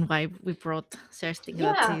reason why we brought Kerstin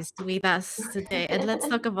that is with us today, and let's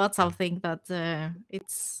talk about something that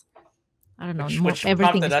it's, I don't know, which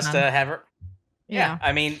everything prompted us to have her. Yeah.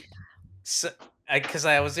 I mean, because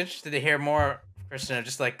I was interested to hear more, Kristen,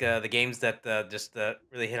 just like the games that just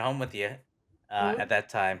really hit home with you at that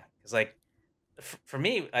time. Because like for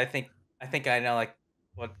me, I think I know like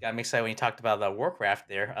what got me excited when you talked about the Warcraft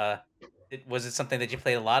there. Was it something that you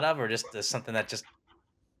played a lot of, or just something that just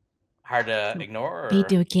hard to ignore? Or?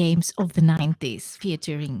 Video games of the 90s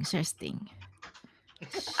featuring Kerstin.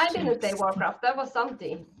 I didn't say Warcraft. That was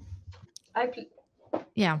something.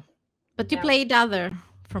 Yeah, but you played other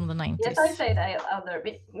from the 90s. Yes, I played other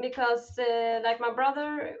because like my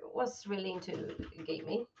brother was really into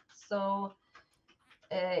gaming. So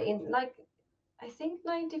in like I think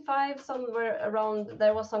 95, somewhere around,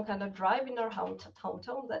 there was some kind of drive in our hometown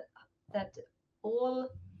that all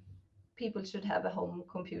people should have a home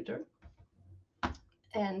computer.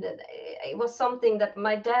 And it was something that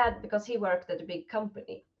my dad, because he worked at a big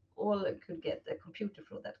company, all could get a computer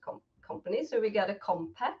through that company. So we got a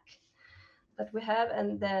Compaq that we have,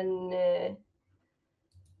 and then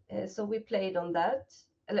so we played on that.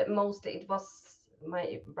 Mostly it was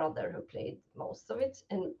my brother who played most of it,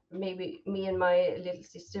 and maybe me and my little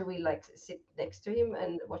sister, we like sit next to him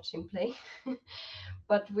and watch him play.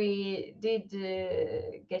 But we did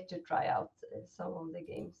get to try out some of the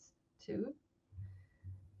games too.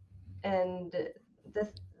 And the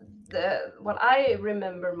what I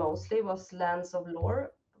remember mostly was Lands of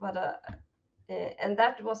Lore, but and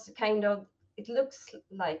that was kind of, it looks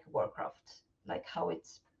like Warcraft, like how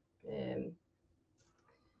it's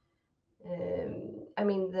I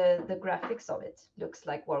mean the graphics of it looks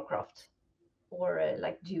like Warcraft or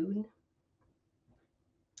like Dune.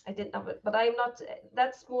 I didn't know it, but I'm not.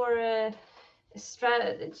 That's more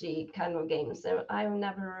strategy kind of games. I've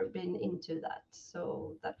never been into that,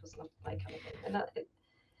 so that was not my kind of game.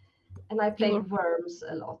 And I played were Worms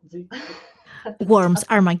a lot. at the Worms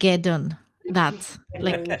time. Armageddon. That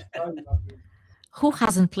like who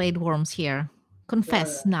hasn't played Worms here?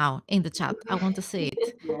 Confess now in the chat. I want to see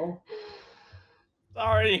it.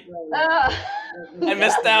 Sorry, Ah, I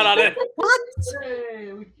missed out on it. What?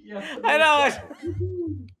 I know.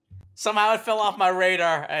 Somehow it fell off my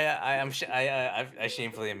radar. I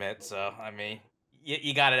shamefully admit. So I mean,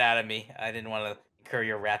 you got it out of me. I didn't want to incur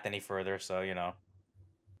your wrath any further. So you know.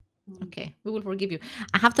 Okay, we will forgive you.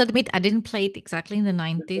 I have to admit, I didn't play it exactly in the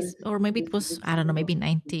 90s, or maybe it was, I don't know, maybe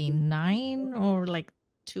 99 or like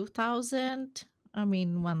 2000. I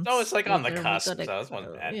mean, once So it's like on the later we cusp. got So this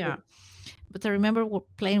wasn't bad. yeah. But I remember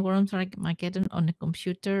playing Worms Armageddon on a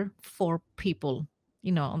computer, 4 people.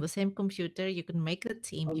 You know, on the same computer, you can make a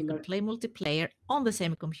team, you can play multiplayer on the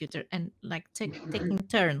same computer, and like taking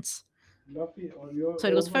turns. So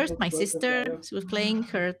it was first my sister, she was playing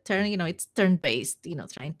her turn, you know, it's turn based, you know,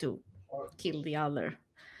 trying to kill the other.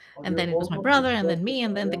 And then it was my brother, and then me,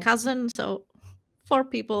 and then the cousin. So 4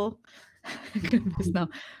 people now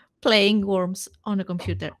playing Worms on a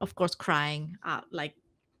computer, of course, crying like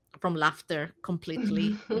from laughter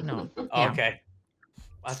completely, you know. Oh, Yeah. okay.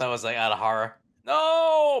 I thought it was like out of horror.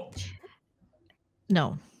 No.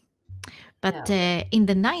 No. But in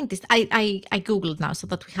the 90s, I Googled now so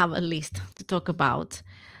that we have a list to talk about.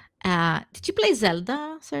 Did you play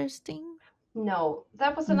Zelda, Thirsting? No,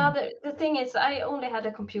 that was another. The thing is, I only had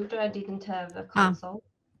a computer. I didn't have a console.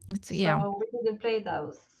 Yeah. So we didn't play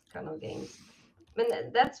those kind of games.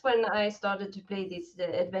 And that's when I started to play these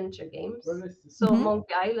adventure games. So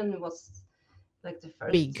Monkey Island was like the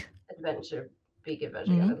first big adventure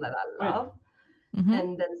game that I love.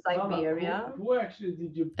 And then Siberia. Who actually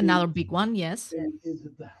did you play? Another big one, yes.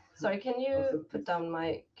 Sorry, can you put down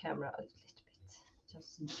my camera a little bit?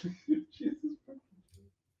 Just.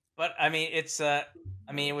 But I mean, it's I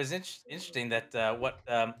mean, it was interesting that what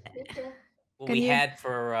we had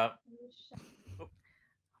for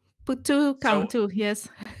put 2 count 2, yes.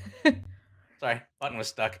 Sorry, button was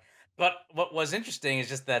stuck. But what was interesting is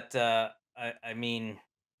just that I mean,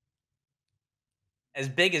 as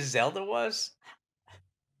big as Zelda was,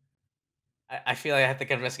 I feel like I have to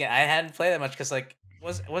confess again. I hadn't played that much because like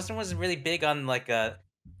wasn't really big on like a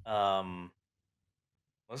I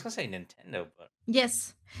was gonna say Nintendo, but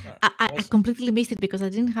yes, I completely missed it because I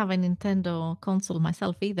didn't have a Nintendo console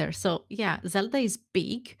myself either. So yeah, Zelda is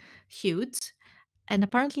big, huge, and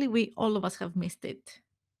apparently all of us have missed it.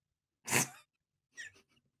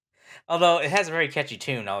 Although it has a very catchy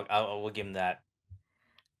tune, I will give him that.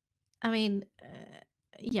 I mean,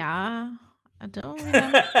 yeah, I don't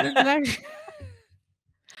remember.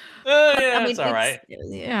 Yeah, I mean, it's all right.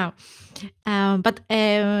 Yeah. But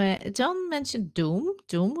John mentioned Doom.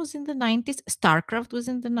 Doom was in the 90s. StarCraft was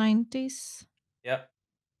in the 90s. Yep.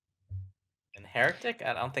 And Heretic?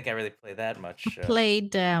 I don't think I really played that much.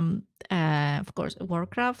 Played, of course,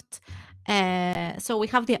 Warcraft. So we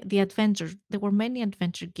have the adventure. There were many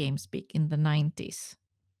adventure games big in the 90s.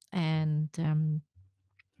 And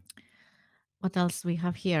what else we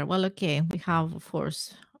have here? Well, okay, we have, of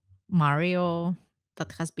course, Mario.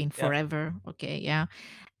 That has been forever. Yep. Okay, yeah.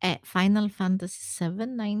 Final Fantasy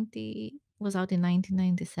VII was out in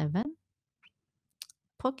 1997.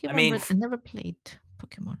 Pokemon, I mean, I never played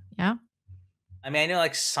Pokemon. Yeah. I mean, I know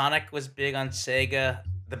like Sonic was big on Sega.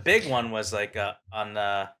 The big one was like on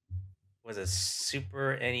was it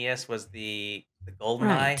Super NES? Was the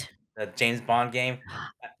GoldenEye, the James Bond game?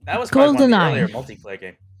 That was probably one of the earlier multiplayer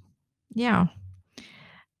game. Yeah.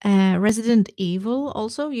 Resident Evil.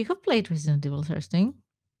 Also, you have played Resident Evil, Thirsting.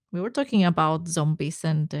 We were talking about zombies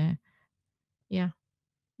and yeah.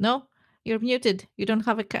 No, you're muted. You don't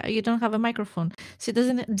have a microphone. She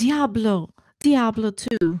doesn't. Diablo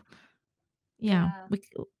 2. Yeah.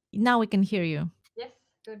 Now we can hear you. Yes,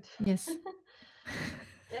 good. Yes.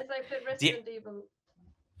 Yes, I played Resident Evil.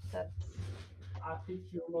 I think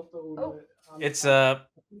you're not the only. It's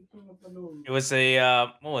it was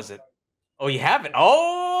a what was it? Oh, you have it.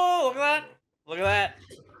 Oh, look at that. Look at that.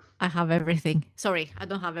 I have everything. Sorry, I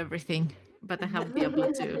don't have everything, but I have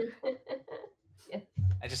Diablo 2.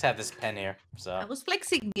 I just have this pen here. So I was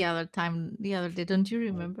flexing the other day. Don't you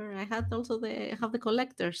remember? I had also the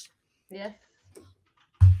collectors. Yes.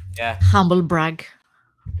 Yeah. Humble brag.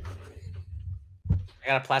 I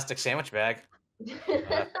got a plastic sandwich bag.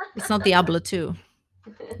 It's not Diablo 2.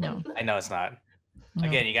 No. I know it's not. No.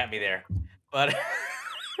 Again, you got me there. But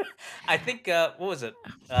I think what was it?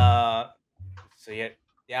 So yeah,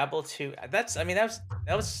 Diablo 2. That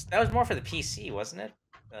was more for the PC, wasn't it?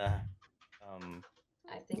 Um.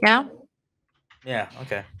 I think Yeah. so. Yeah.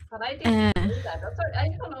 Okay. But I didn't Uh, play that. I'm sorry, I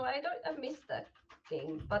don't know. I missed that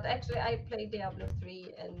game. But actually, I played Diablo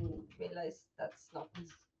 3 and realized that's not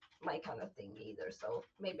my kind of thing either. So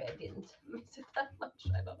maybe I didn't miss it that much.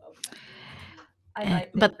 I don't know. I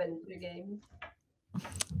like the but adventure games.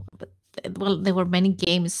 well, there were many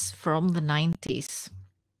games from the 90s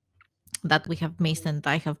that we have missed, and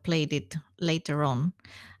I have played it later on.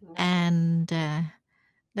 Mhm. And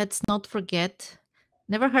let's not forget,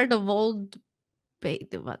 never heard of old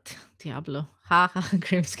what Diablo? Ha ha,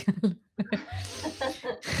 Grimskull.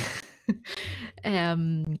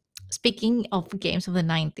 Speaking of games of the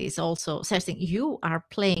 90s, also, Kerstin, you are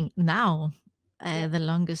playing now The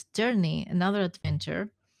Longest Journey, another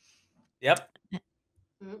adventure. Yep.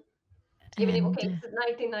 Mhm. Even if, And okay, it's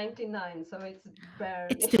 1999, so it's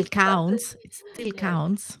barely. it still counts. It still Yes.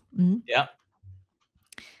 counts. Mm. Yep.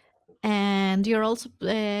 And you're also,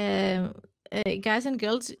 guys and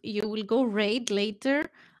girls, you will go raid later.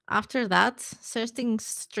 After that, Kerstin's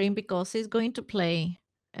stream, because he's going to play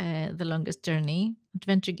The Longest Journey,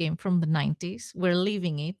 adventure game from the 90s. We're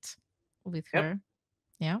leaving it with Yep. her.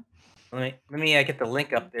 Yeah. Let me get the link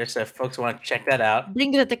up there so if folks want to check that out.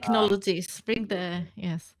 Bring the technologies. Bring the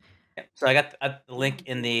yes. Yep. So I got the link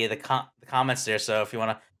in the comments there. So if you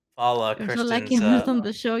want to follow You're so lucky Kristen's I'm not on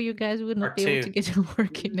the show. You guys would not part be able two. to get your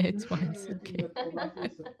work in it once. Okay.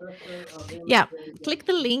 Yeah. Click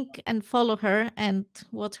the link and follow her and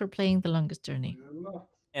watch her playing The Longest Journey.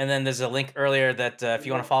 And then there's a link earlier that if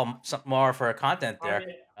you want to follow some more of her content there,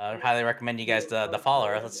 highly recommend you guys the follow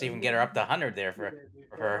her. Let's see if we can get her up to 100 there for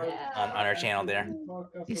her on her channel there.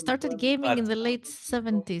 You started gaming in the late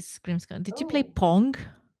 70s, Grimskull. Did you play Oh. Pong?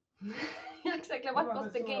 Exactly. What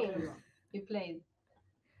was the game you played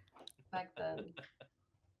back then?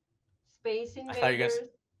 Space I thought you Invaders.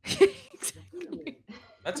 guys. Exactly.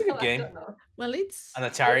 That's a good I game don't know. Well, it's. on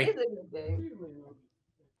It Atari, is a good game.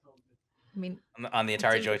 I mean, on the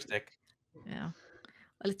Atari it's- joystick. yeah.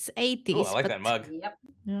 Well, it's 80s. Oh, I like but, that mug. Yep.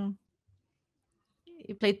 Yeah.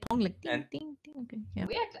 You played Pong like ding, And- ding, ding. Okay. Yeah.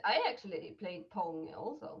 I actually played Pong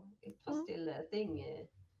also. It was Mm. still a thing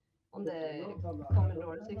on the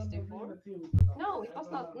Commodore 64. No, it was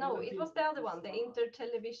not. No, it was the other one, the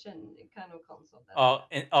Inter-Television kind of console.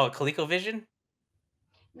 ColecoVision.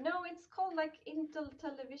 No, it's called like Intel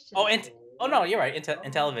Television. Oh no, you're right.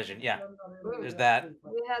 Intellivision. Yeah, there's that.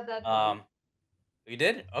 We had that one. You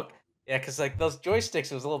did? Okay. Yeah, because like those joysticks,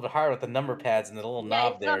 it was a little bit hard with the number pads and the little Yeah,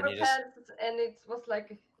 knob it's there, number and you just. pads, and it was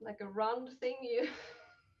like a round thing you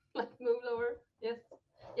like move over. Yes,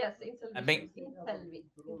 yes, Intellivision.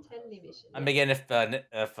 I'm beginning if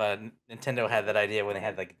Nintendo had that idea when they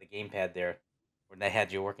had like the gamepad there, when they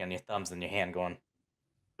had you working on your thumbs and your hand going.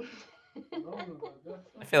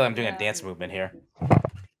 I feel like I'm doing a dance movement here,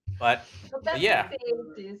 but that's yeah. the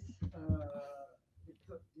 80s.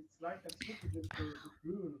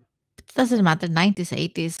 It doesn't matter. 90s,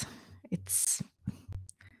 80s. It's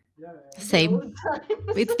the same. Old times.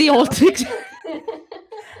 It's the old things.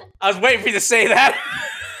 I was waiting for you to say that.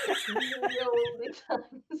 The old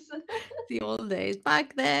times. The old days.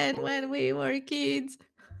 Back then when we were kids.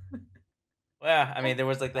 Well, I mean, there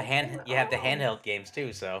was like you had the handheld games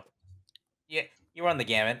too, so yeah, you run the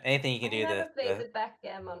gamut. Anything you can do. I never played the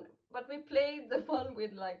backgammon, but we played the one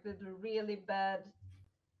with like the really bad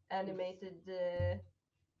animated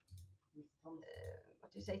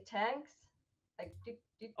what do you say, tanks? Like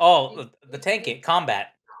the tank game combat,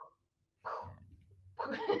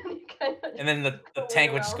 and then the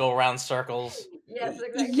tank would just go around circles. Yes,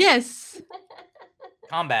 exactly. Yes.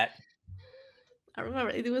 Combat. I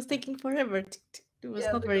remember it was taking forever. It was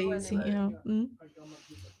Yeah, not to very go easy, anywhere.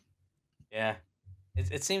 Yeah,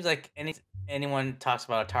 it seems like anyone talks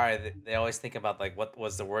about Atari, they always think about like what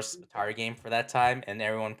was the worst Atari game for that time, and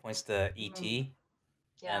everyone points to E.T.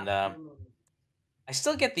 Yeah. And I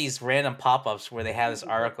still get these random pop-ups where they have this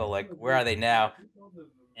article like where are they now,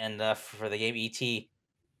 and for the game E.T.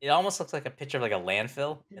 it almost looks like a picture of like a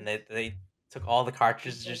landfill, and they took all the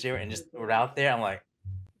cartridges here and just threw it out there. I'm like,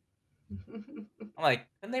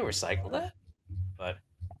 couldn't they recycle that? But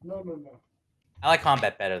No. I like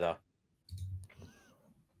Combat better though.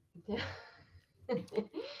 Yeah.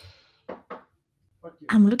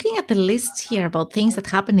 I'm looking at the list here about things that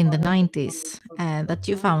happened in the 90s that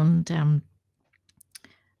you found,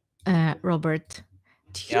 Robert.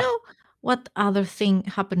 Do you know what other thing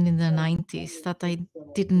happened in the 90s that I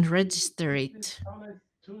didn't register it?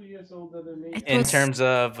 2 years older than me. It In was terms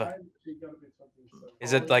of, She gotta be 27.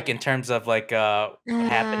 is it like in terms of like what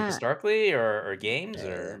happened historically or games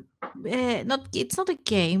or? not. It's not a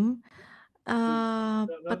game. That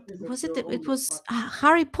But is was it? your It own was fucking-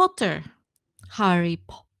 Harry Potter.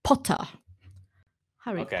 Potter.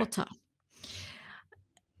 Harry Okay. Potter.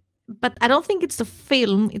 But I don't think it's the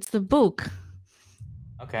film. It's the book.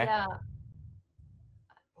 Okay. Yeah.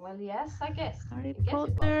 Well, yes, I guess. Harry I guess it was.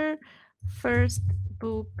 Potter first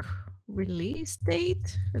book release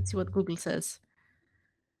date. Let's see what Google says.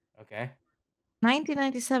 Okay.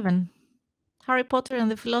 1997. Harry Potter and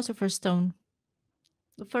the Philosopher's Stone.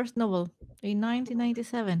 The first novel in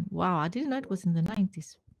 1997. Wow, I didn't know it was in the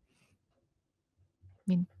 90s. I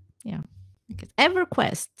mean, yeah. I guess.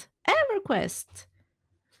 EverQuest. EverQuest.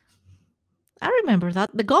 I remember that.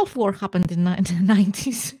 The Gulf War happened in the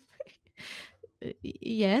 90s.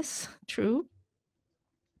 Yes, true.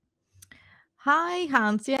 Hi,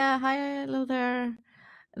 Hans. Yeah, hi, hello there.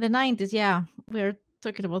 The 90s, yeah. We're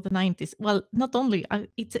talking about the 90s. Well, not only,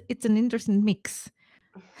 it's an interesting mix.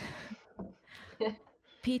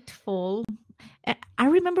 Pitfall. I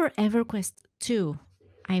remember EverQuest 2.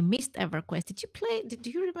 I missed EverQuest. Did you play? Did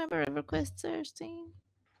you remember EverQuest, Cersei?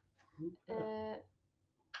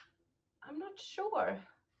 I'm not sure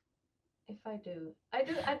if I do. I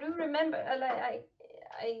do remember.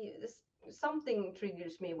 Something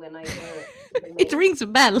triggers me when I hear the It name. rings a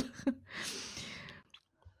bell.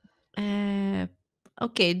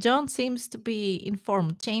 Okay, John seems to be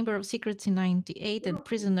informed. Chamber of Secrets in 98 and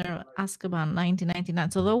Prisoner Azkaban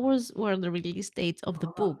 1999. So those were the release dates of the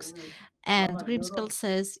books. And Grimskull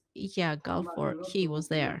says, yeah, Gulf War, he was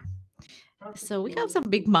there. So we have some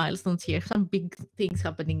big milestones here, some big things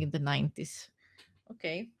happening in the 90s.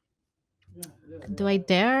 Okay. Do I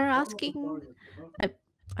dare asking?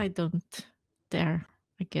 I don't dare,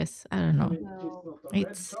 I guess. I don't know. No.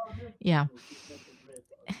 It's, yeah.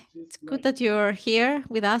 It's good that you're here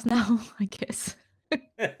with us now, I guess.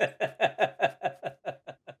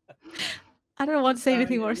 I don't want to say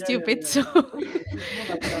anything more stupid, so.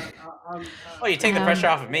 Well, you take the pressure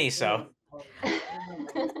off of me, so.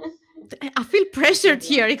 I feel pressured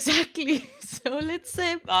here, exactly. So let's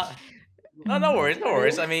say. No worries, no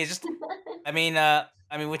worries. I mean, just, I mean,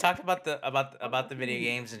 we talked about the video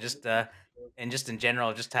games and just in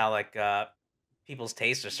general, just how like people's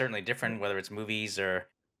tastes are certainly different, whether it's movies or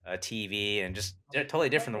TV, and just they're totally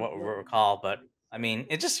different than what we recall. But I mean,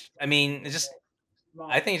 it just, I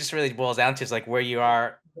think it just really boils down to is like where you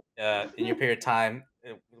are in your period of time,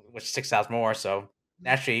 which sticks out more. So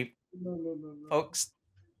naturally, folks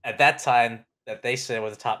at that time that they said were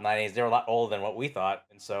the top 90s, they were a lot older than what we thought,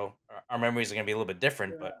 and so our memories are going to be a little bit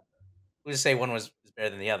different. But we'll just say one was better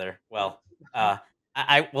than the other. Well,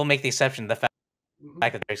 I will make the exception to the fact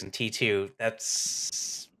that there's in T2.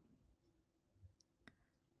 That's,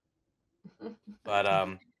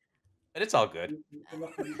 but it's all good.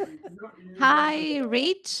 Hi,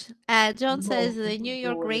 Rich. John says the New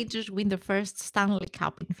York Rangers win the first Stanley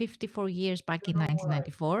Cup in 54 years back in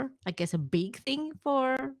 1994. I guess a big thing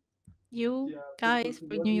for you guys,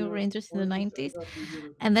 for New York Rangers in the 90s.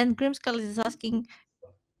 And then Grimskull is asking,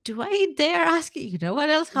 do I dare ask you know what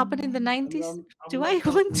else happened in the 90s? Do I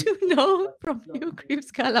want to know from you,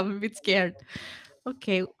 Grimskull? I'm a bit scared.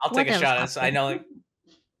 Okay, I'll take a what shot at else this. I happened? know, like,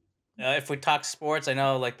 if we talk sports, I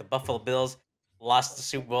know like the Buffalo Bills lost the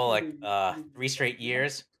Super Bowl like 3 straight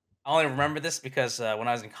years. I only remember this because when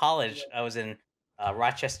I was in college, I was in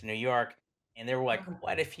Rochester, New York, and there were like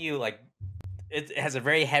quite a few like it has a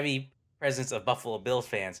very heavy presence of Buffalo Bills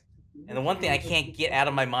fans. And the one thing I can't get out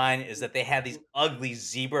of my mind is that they have these ugly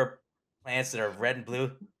zebra plants that are red and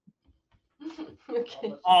blue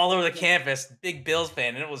Okay. all over the campus. Big Bills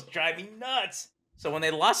fan, and it was driving me nuts. So when they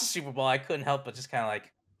lost the Super Bowl, I couldn't help but just kind of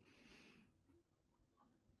like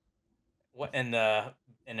what and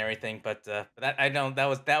everything. But that I know that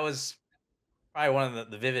was probably one of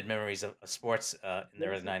the vivid memories of sports in the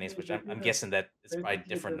early '90s, which I'm guessing that it's probably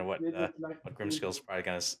different than what Grimskill's probably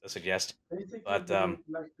gonna suggest. But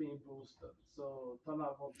like being boosted. So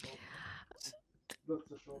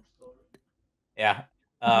that's a short story. yeah,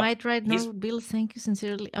 Right now, he's Bill, thank you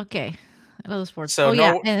sincerely. Okay, another sports. so Oh,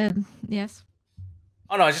 yeah, no. and yes.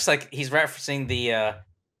 Oh no, it's just like he's referencing the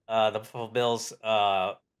Buffalo Bills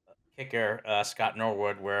kicker Scott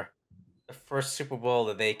Norwood, where the first Super Bowl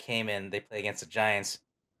that they came in, they played against the Giants,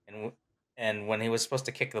 and when he was supposed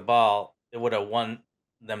to kick the ball, it would have won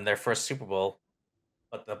them their first Super Bowl,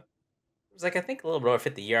 but it was like I think a little bit over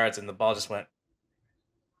 50 yards, and the ball just went.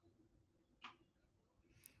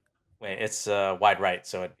 Wait, it's wide right,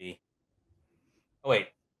 so it'd be. Oh wait,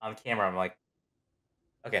 on camera, I'm like,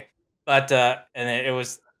 okay. But and it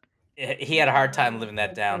was he had a hard time living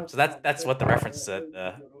that down. So that's what the reference that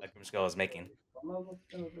Grimskull is making.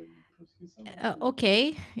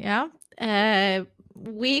 Okay, yeah.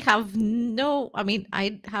 We have no. I mean,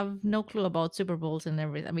 I have no clue about Super Bowls and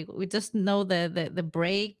everything. I mean, we just know the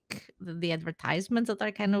break, the advertisements that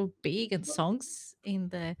are kind of big, and songs in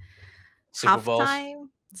the Super Bowls. halftime.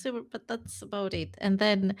 Super, but that's about it. And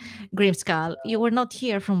then Grimskull, you were not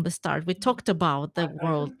here from the start. We talked about the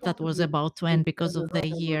world that was about to end because of the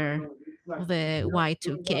year of the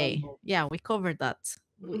Y2K. Yeah, we covered that.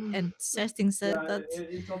 And Sesting said that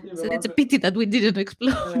it's a pity that we didn't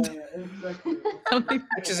explode.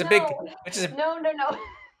 Which is a big, No.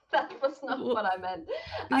 That was not what I meant.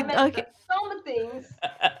 I meant Okay. that some things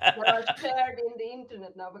that are shared in the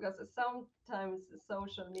internet now, because sometimes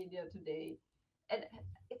social media today, and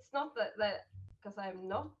it's not that because I'm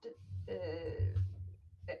not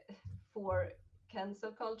for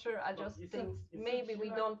cancel culture. I just think maybe we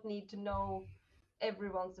don't need to know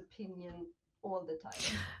everyone's opinion all the time.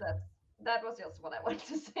 That was just what I wanted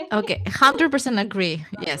to say. Okay, 100% agree.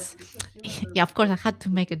 Yes. Yeah, of course, I had to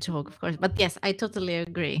make a joke, of course. But yes, I totally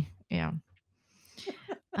agree. Yeah.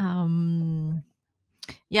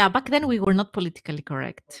 Yeah, back then we were not politically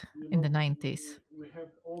correct in the 90s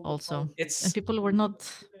also. And people were not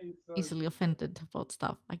easily offended about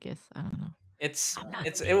stuff, I guess. I don't know.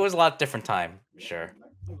 It was a lot different time, sure.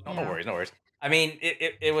 No worries. I mean,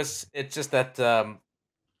 it's just that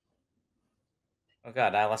oh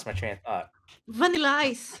god, I lost my train of thought. Vanilla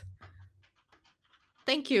Ice.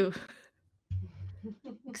 Thank you.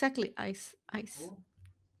 Exactly, ice,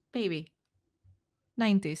 baby.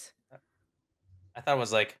 90s. I thought it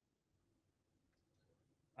was like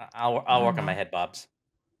I'll work on my head bobs.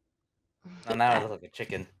 Now I look like a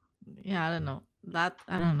chicken. Yeah, I don't know.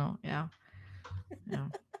 I don't know. Yeah.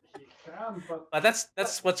 But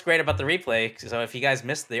that's what's great about the replay. So if you guys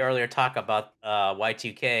missed the earlier talk about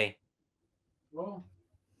Y2K, you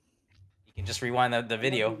can just rewind the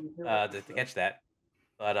video to catch that.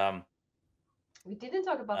 But we didn't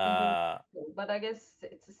talk about the Euro, but I guess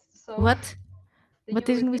it's so. What? What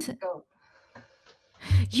didn't we say?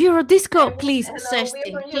 Euro Disco, please,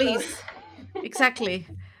 Sesting, please. Exactly.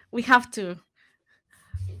 We have to.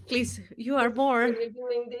 Please, you are more. When you're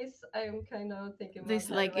doing this, I'm kind of thinking about this,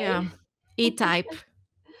 like, Hathaway. E-Type,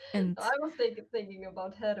 and I was thinking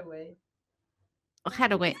about Hathaway.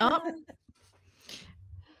 Hathaway. Oh,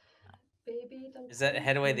 baby, don't. Is that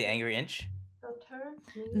Hathaway the Angry Inch? Don't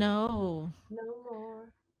hurt me. No. No more.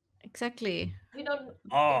 Exactly. You don't.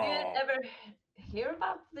 Did you ever hear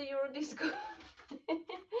about the Eurodisco?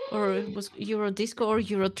 Or it was Eurodisco or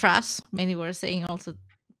Eurotrash. Many were saying also,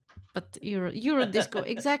 but Eurodisco.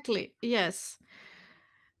 Exactly. Yes.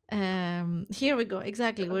 Here we go.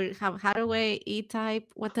 Exactly. We have Hathaway,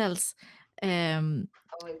 E-Type. What else? Wait,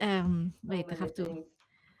 I have to. Things.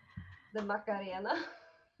 The Macarena.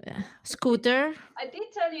 Scooter. I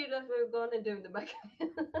did tell you that we were going to do the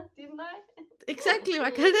Macarena, didn't I? Exactly,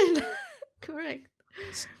 Macarena. Correct.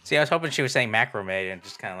 See, I was hoping she was saying macrame and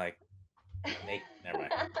just kind of like make. Never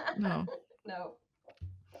mind. No. No.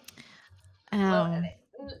 Well,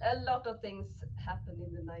 a lot of things happened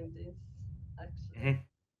in the 90s, actually.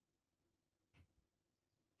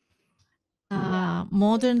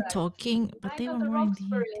 Modern Talking, but they were more in the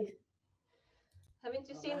 80s. Haven't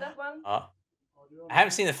you seen that one? I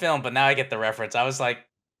haven't seen the film, but now I get the reference. I was like,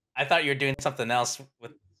 I thought you were doing something else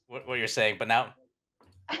with what you're saying, but now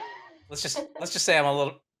let's just say I'm a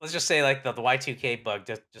little. Let's just say like the Y2K bug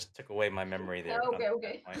just took away my memory there.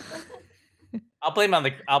 Okay. I'll blame on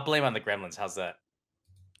the Gremlins. How's that?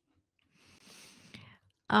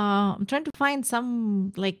 I'm trying to find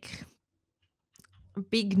some like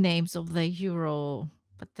big names of the Euro,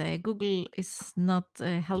 but Google is not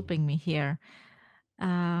helping me here.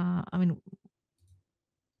 I mean,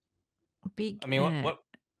 big. I mean,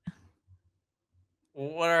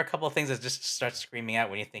 what are a couple of things that just start screaming out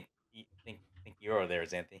when you think Euro there,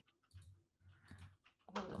 Xanthi?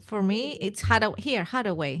 For me, it's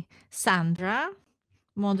Hathaway, Sandra,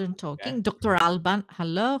 Modern Talking, okay. Dr. Alban.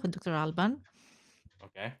 Hello, Dr. Alban.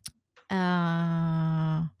 Okay.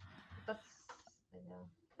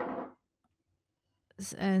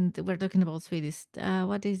 And we're talking about Swedish.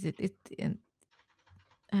 What is it?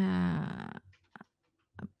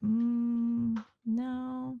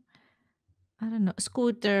 No, I don't know.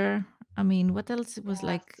 Scooter. I mean, what else? It was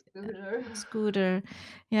like Scooter.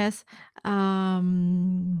 Yes.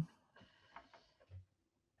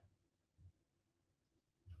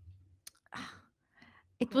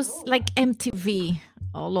 It was like MTV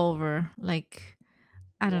all over. Like,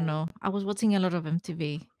 I don't know. I was watching a lot of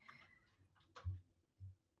MTV.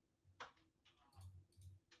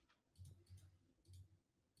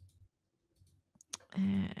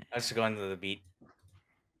 I was going to the beat.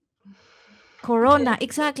 Corona,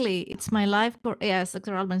 exactly. It's my life. Yes,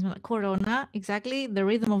 Dr. Alban's Corona, exactly. The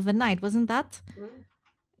rhythm of the night, wasn't that?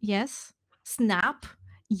 Yes. Snap,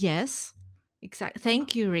 yes. Exactly.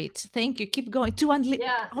 Thank you, Rich. Thank you. Keep going.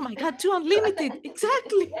 Yeah. Oh my God, 2 Unlimited.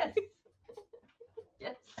 Exactly. Yes.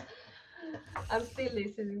 Yes. I'm still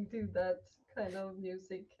listening to that kind of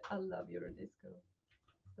music. I love Eurodisco.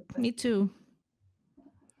 Me too.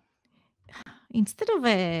 Instead of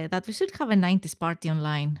that, we should have a 90s party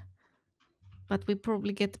online. But we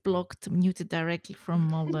probably get blocked, muted directly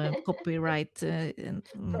from all the copyright.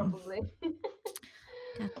 Probably.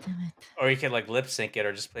 God damn it. Or you could like lip sync it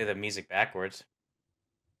or just play the music backwards.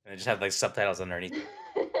 And just have like subtitles underneath.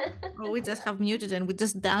 Or we just have muted and we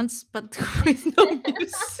just dance, but with no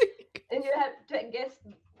music. And you have to guess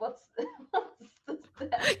what's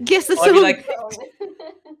Guess the Well, it'd be song. like,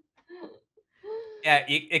 yeah,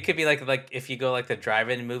 it could be like if you go like the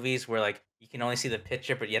drive-in movies where like you can only see the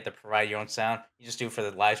picture, but you have to provide your own sound. You just do it for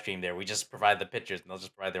the live stream there. We just provide the pictures, and they'll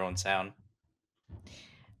just provide their own sound.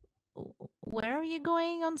 Where are you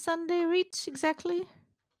going on Sunday, Rich, exactly?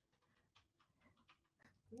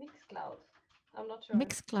 Mixcloud. I'm not sure.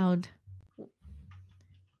 Mixcloud.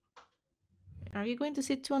 Are you going to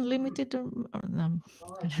see 2 Unlimited or no?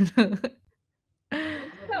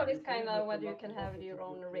 Mixcloud is kind of what you can have your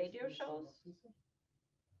own radio shows.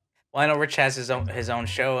 Well, I know Rich has his own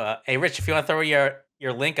show. Hey, Rich, if you want to throw your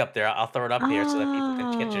link up there, I'll throw it up here so that people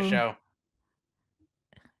can catch your show.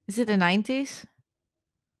 Is it the 90s?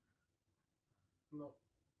 No.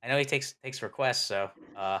 I know he takes requests, so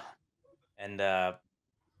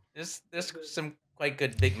there's some quite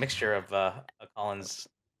good big mixture of Collins.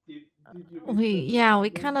 We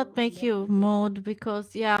cannot make you mod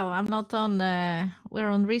because I'm not on. We're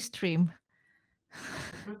on Restream.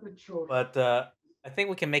 But I think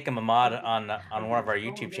we can make him a mod on one of our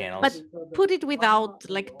YouTube channels. But put it without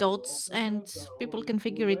like dots, and people can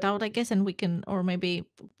figure it out, I guess, and we can, or maybe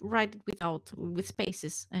write it with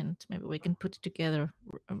spaces, and maybe we can put it together.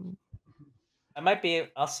 I might be.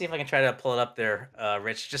 I'll see if I can try to pull it up there,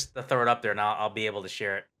 Rich. Just to throw it up there, and I'll be able to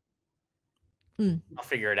share it. I'll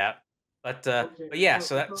figure it out. But yeah,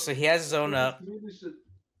 so he has his own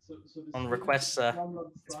requests.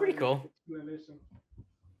 It's pretty cool.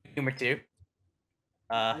 Humor too.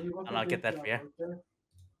 And I'll get that for you.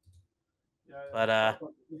 But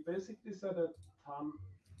he basically said that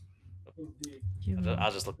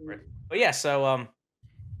I'll just look for it. But yeah, so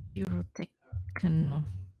Eurotechno.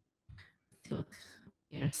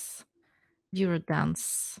 Yes.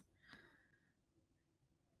 Eurodance.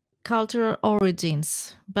 Cultural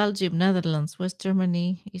origins: Belgium, Netherlands, West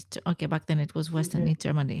Germany, East. Okay, back then it was West and East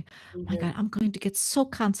Germany. Oh my God, I'm going to get so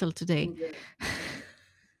cancelled today.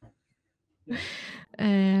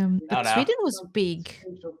 But Sweden was big.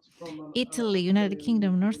 Italy, United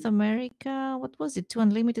Kingdom, North America. What was it? 2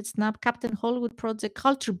 Unlimited, Snap, Captain Hollywood Project,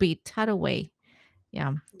 Culture Beat, Hathaway.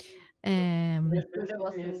 Yeah.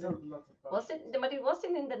 Was it? But it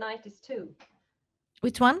wasn't in the 90s too.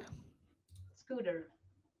 Which one? Scooter.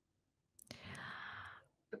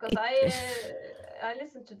 Because I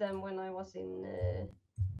listened to them when I was in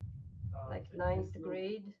like 9th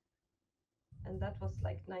grade, and that was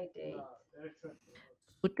like 98.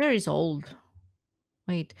 Scooter is old.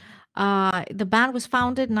 Wait, the band was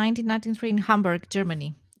founded 1993 in Hamburg,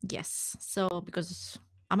 Germany. Yes, so because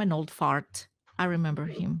I'm an old fart, I remember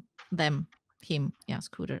him. Yeah,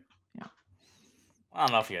 Scooter. Yeah. I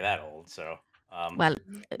don't know if you're that old, so. Well,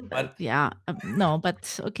 no,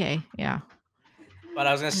 but okay, yeah. But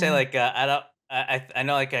I was gonna say, like, I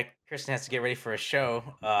know, like, Kristen has to get ready for a show,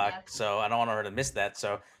 so I don't want her to miss that.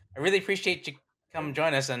 So I really appreciate you come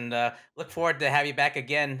join us, and look forward to have you back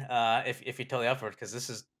again if you're totally up for it, because this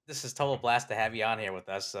is total blast to have you on here with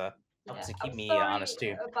us. Helps to keep me honest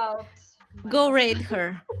too. Go raid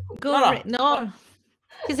her. No.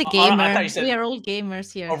 She's a gamer. I thought you said, we are all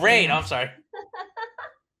gamers here. Oh, raid! I'm sorry.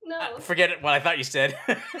 No. Forget what I thought you said.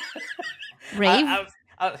 Rave?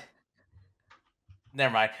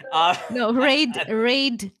 Never mind. No, raid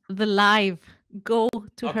the live. Go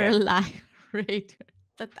to her live. Raid her.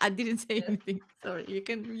 But I didn't say anything. Sorry, you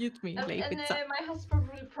can mute me. And my husband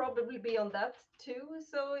will probably be on that too,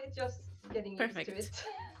 so it's just getting used to it.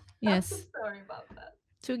 Yes. Sorry about that.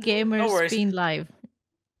 2 gamers being live.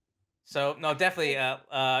 So no, definitely.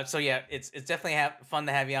 So yeah, it's definitely fun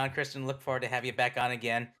to have you on, Kristen. Look forward to have you back on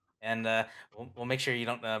again, and we'll make sure you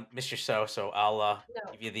don't miss your show. So I'll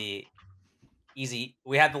give you the easy.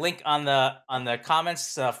 We have the link on the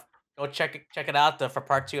comments. Go check it out for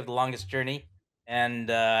part 2 of The Longest Journey. And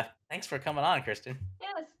thanks for coming on, Kristen.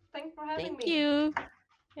 Yes, thanks for having me. Thank you.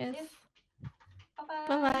 Yes. Bye-bye.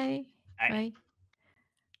 Bye. I, Bye.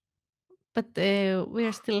 But we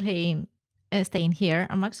are still staying here.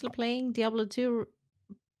 I'm actually playing Diablo 2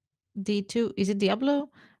 D2. Is it Diablo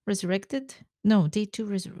Resurrected? No,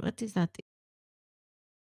 D2 What is that?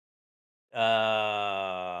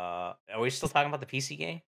 are we still talking about the PC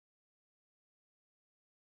game?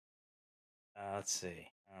 Let's see.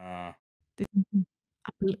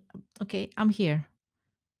 Okay, I'm here.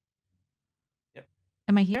 Yep.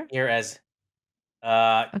 Am I here? Here as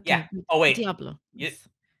Okay. yeah. Good. Oh wait. Diablo. You, Yes.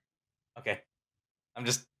 okay.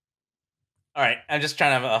 All right. I'm just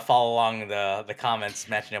trying to follow along the comments,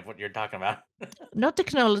 matching up what you're talking about. No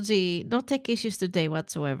technology, no tech issues today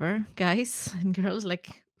whatsoever, guys and girls. Like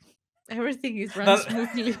everything is run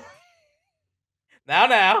smoothly.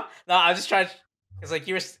 No. I'm just trying because like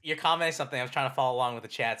you're commenting something. I was trying to follow along with the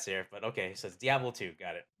chats here, but okay. So it's Diablo 2.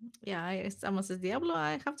 Got it. Yeah, someone says Diablo,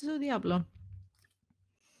 I have to do Diablo.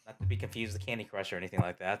 Not to be confused with Candy Crush or anything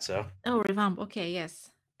like that. So oh, revamp. Okay,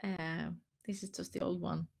 yes. This is just the old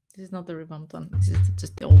one. This is not the revamped one. This is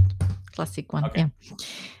just the old classic one. okay.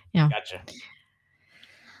 Yeah. Gotcha.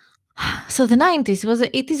 So the 90s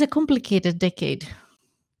it is a complicated decade.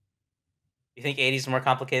 You think 80s is more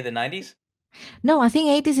complicated than 90s? No, I think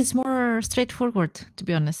 80s is more straightforward, to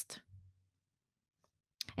be honest.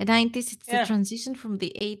 And 90s, it's the transition from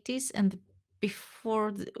the 80s and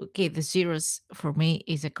before. The zeros for me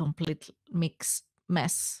is a complete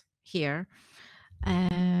mess here.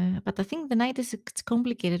 But I think the 90s it's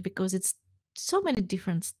complicated because it's so many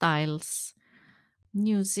different styles,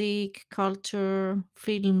 music, culture,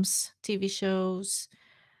 films, TV shows,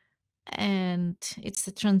 and it's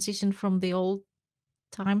the transition from the old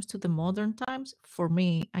times to the modern times. For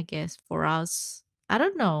me, I guess, for us, I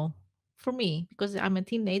don't know, for me, because I'm a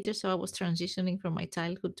teenager, so I was transitioning from my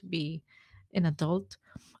childhood to be an adult.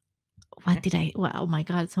 Oh my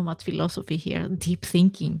god, so much philosophy here, deep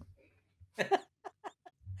thinking.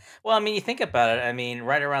 Well, I mean, you think about it. I mean,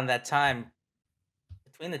 right around that time,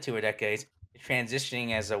 between the two decades,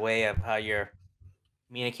 transitioning as a way of how you're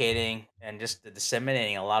communicating and just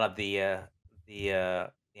disseminating a lot of the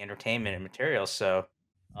entertainment and material. So,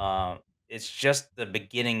 it's just the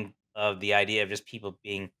beginning of the idea of just people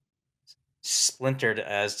being splintered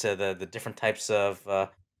as to the different types of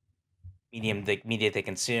media they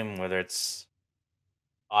consume, whether it's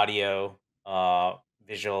audio,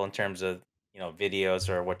 visual in terms of videos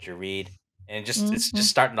or what you read, and it's just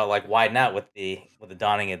starting to like widen out with the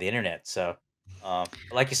dawning of the internet. So, but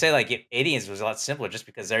like you say, like 80s was a lot simpler just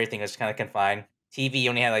because everything was kind of confined. TV you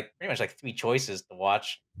only had like pretty much like three choices to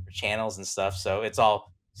watch for channels and stuff, so it's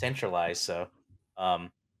all centralized. So,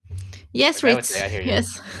 yes, I would Ritz. say I hear you.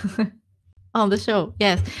 Yes. On the show,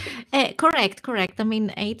 yes. Correct. I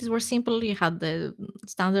mean, 80s were simple. You had the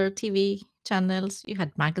standard TV channels, you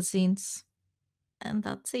had magazines, and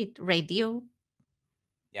that's it. Radio.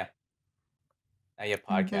 Yeah. Now you have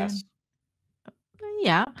And podcasts.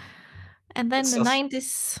 yeah. And then It's the still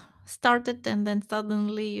 90s started, and then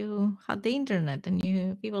suddenly you had the internet and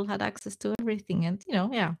people had access to everything. And,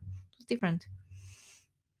 yeah, it's different.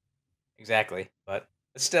 exactly, but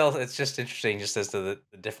still, it's just interesting just as to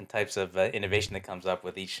the different types of innovation that comes up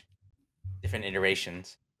with each different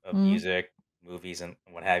iterations of music, movies, and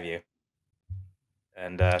what have you.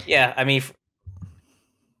 And yeah, I mean,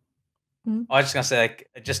 I was just gonna say, like,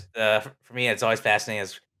 just for me, it's always fascinating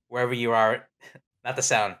as wherever you are, not to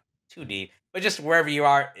sound too deep, but just wherever you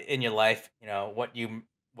are in your life, what's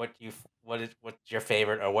your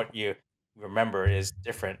favorite or what you remember is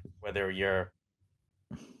different, whether you're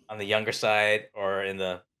on the younger side or in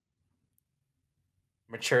the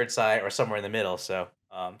matured side or somewhere in the middle. So,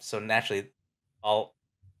 so naturally, all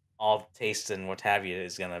tastes and what have you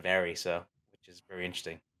is gonna vary. So, which is very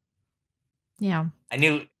interesting. Yeah. I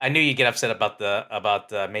knew you'd get upset about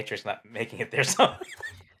the Matrix not making it there. So,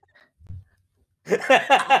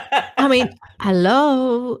 I mean,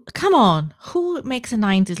 hello, come on. Who makes a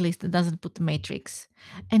 90s list that doesn't put the Matrix?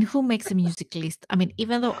 And who makes a music list? I mean,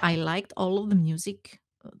 even though I liked all of the music,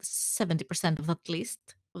 70% of that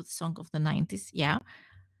list of the song of the 90s, yeah.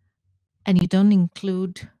 And you don't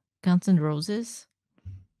include Guns N' Roses?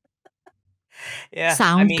 yeah,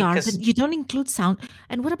 I mean, Soundgarden. You don't include Sound.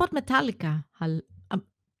 And what about Metallica?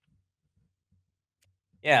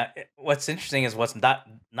 Yeah, what's interesting is what's not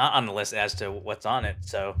on the list as to what's on it.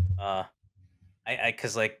 So,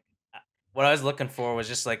 because like what I was looking for was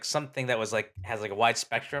just like something that was like has like a wide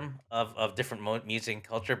spectrum of different music and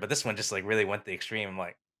culture, but this one just like really went the extreme. I'm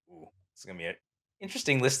like, ooh, it's gonna be an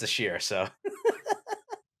interesting list this year. So,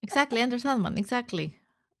 Exactly, Enter Sandman, exactly.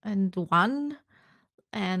 And one,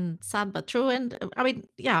 and sad but true. And I mean,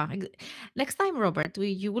 yeah. Next time, Robert,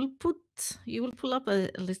 you will put list. You will pull up a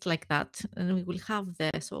list like that, and we will have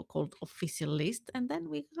the so-called official list, and then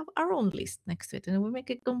we have our own list next to it, and we make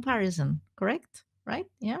a comparison. Correct? Right?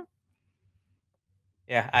 Yeah.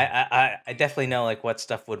 Yeah, I definitely know like what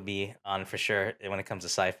stuff would be on for sure when it comes to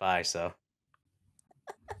sci-fi. So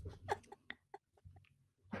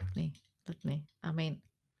Let me. I mean,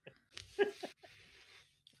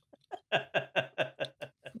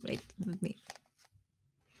 wait. Let me.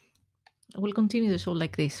 I will continue the show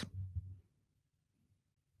like this.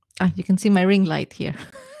 You can see my ring light here.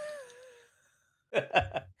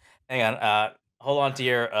 hang on. Hold on to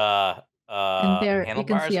your And there you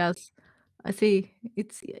can see handlebars. us. I see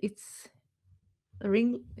it's a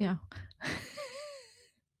ring. Yeah.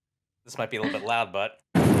 This might be a little bit loud, but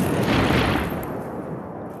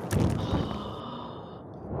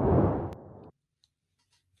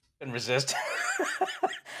couldn't resist.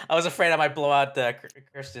 I was afraid I might blow out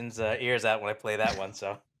Kirsten's ears out when I play that one.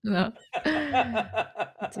 So No,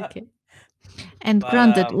 it's okay. And But,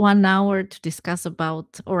 granted, 1 hour to discuss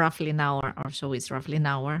about, or roughly an hour. Our show is roughly an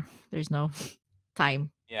hour. There's no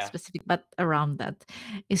time yeah, specific, but around that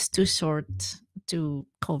is too short to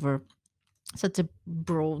cover such a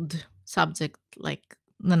broad subject like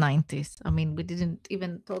the 90s. I mean, we didn't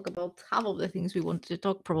even talk about half of the things we wanted to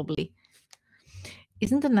talk, probably.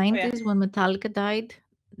 Isn't the 90s when Metallica died?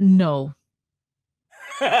 No.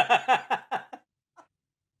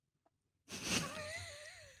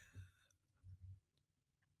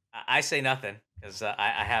 I say nothing because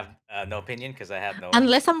I have no opinion because I have no.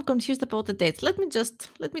 Unless I'm confused about the dates. Let me just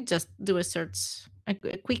do a search, a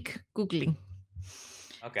quick googling.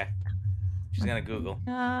 Okay, she's gonna Google.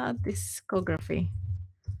 Discography.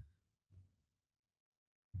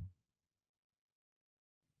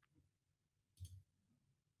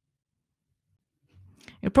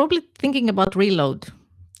 You're probably thinking about Reload.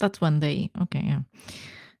 That's when they. Okay, yeah.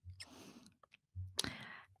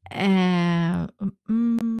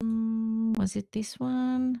 Was it this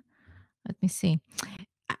one? Let me see.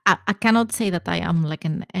 I cannot say that I am like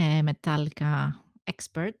an Metallica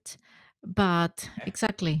expert, but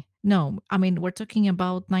exactly. No, I mean, we're talking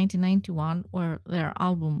about 1991, where their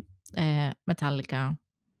album, Metallica,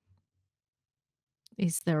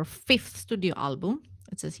 is their 5th studio album.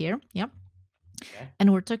 It says here. Yeah. Okay.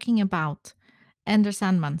 And we're talking about Enter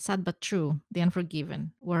Sandman, Sad But True, The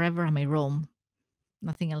Unforgiven, Wherever I May Roam,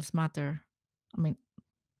 Nothing Else Matter. I mean,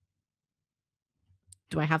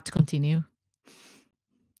 do I have to continue?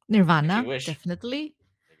 Nirvana, definitely.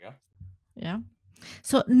 There you go. Yeah.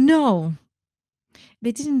 So no,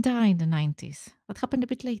 they didn't die in the 90s. That happened a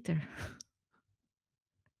bit later.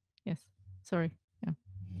 Yes. Sorry. Yeah.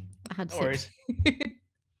 I had to No worries.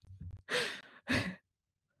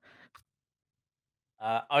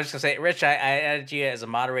 I was just gonna say, Rich, I added you as a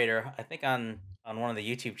moderator. I think on one of the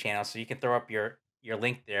YouTube channels, so you can throw up your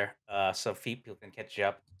link there, so people can catch you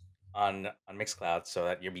up on Mixcloud, so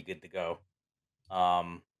that you'll be good to go.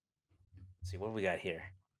 Let's see what we got here.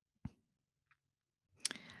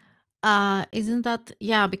 Isn't that,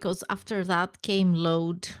 yeah, because after that came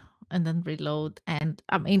Load and then Reload, and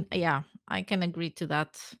I mean, yeah, I can agree to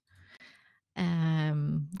that.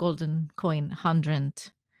 Golden Coin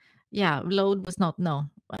 100. Yeah, Load was not, no.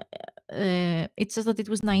 It says that it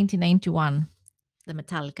was 1991, the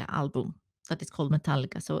Metallica album that is called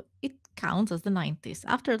Metallica, so it counts as the 90s.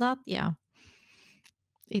 After that, yeah,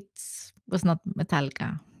 it was not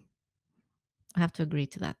Metallica. I have to agree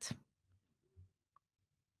to that.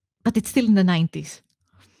 But it's still in the 90s.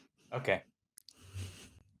 Okay.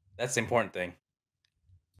 That's the important thing.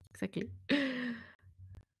 Exactly.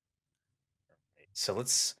 So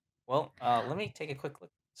let's, let me take a quick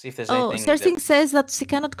look, see if there's anything. Searching says that she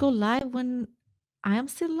cannot go live when I am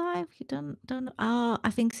still live. You don't.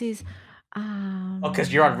 I think she's.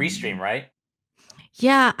 Because you're on Restream, right?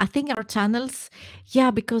 Yeah, I think our channels.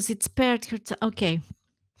 Yeah, because it's paired here. Okay.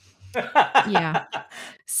 Yeah.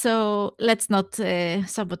 So let's not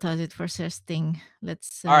sabotage it for searching.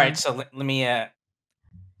 Let's. All right. So let me.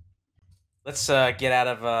 Let's get out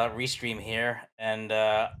of Restream here, and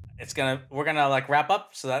we're gonna like wrap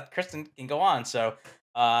up so that Kristen can go on. So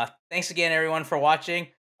thanks again, everyone, for watching.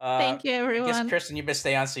 Thank you, everyone. I guess Kristen, you better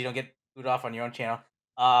stay on so you don't get booed off on your own channel.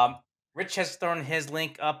 Rich has thrown his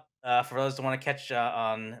link up for those who want to catch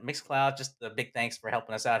on Mixcloud. Just a big thanks for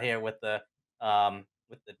helping us out here with the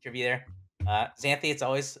trivia there. Xanthi, it's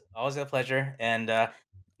always a pleasure. And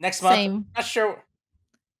next month, not sure.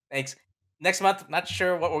 Thanks. Next month, not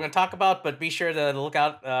sure what we're going to talk about, but be sure to look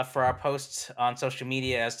out for our posts on social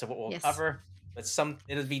media as to what we'll cover. But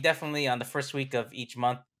it'll be definitely on the first week of each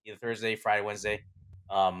month, either Thursday, Friday, Wednesday.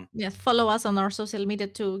 Yes, follow us on our social media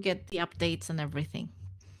to get the updates and everything.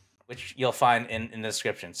 which you'll find in the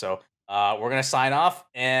description. So we're gonna sign off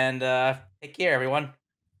and take care, everyone.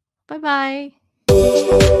 Bye bye.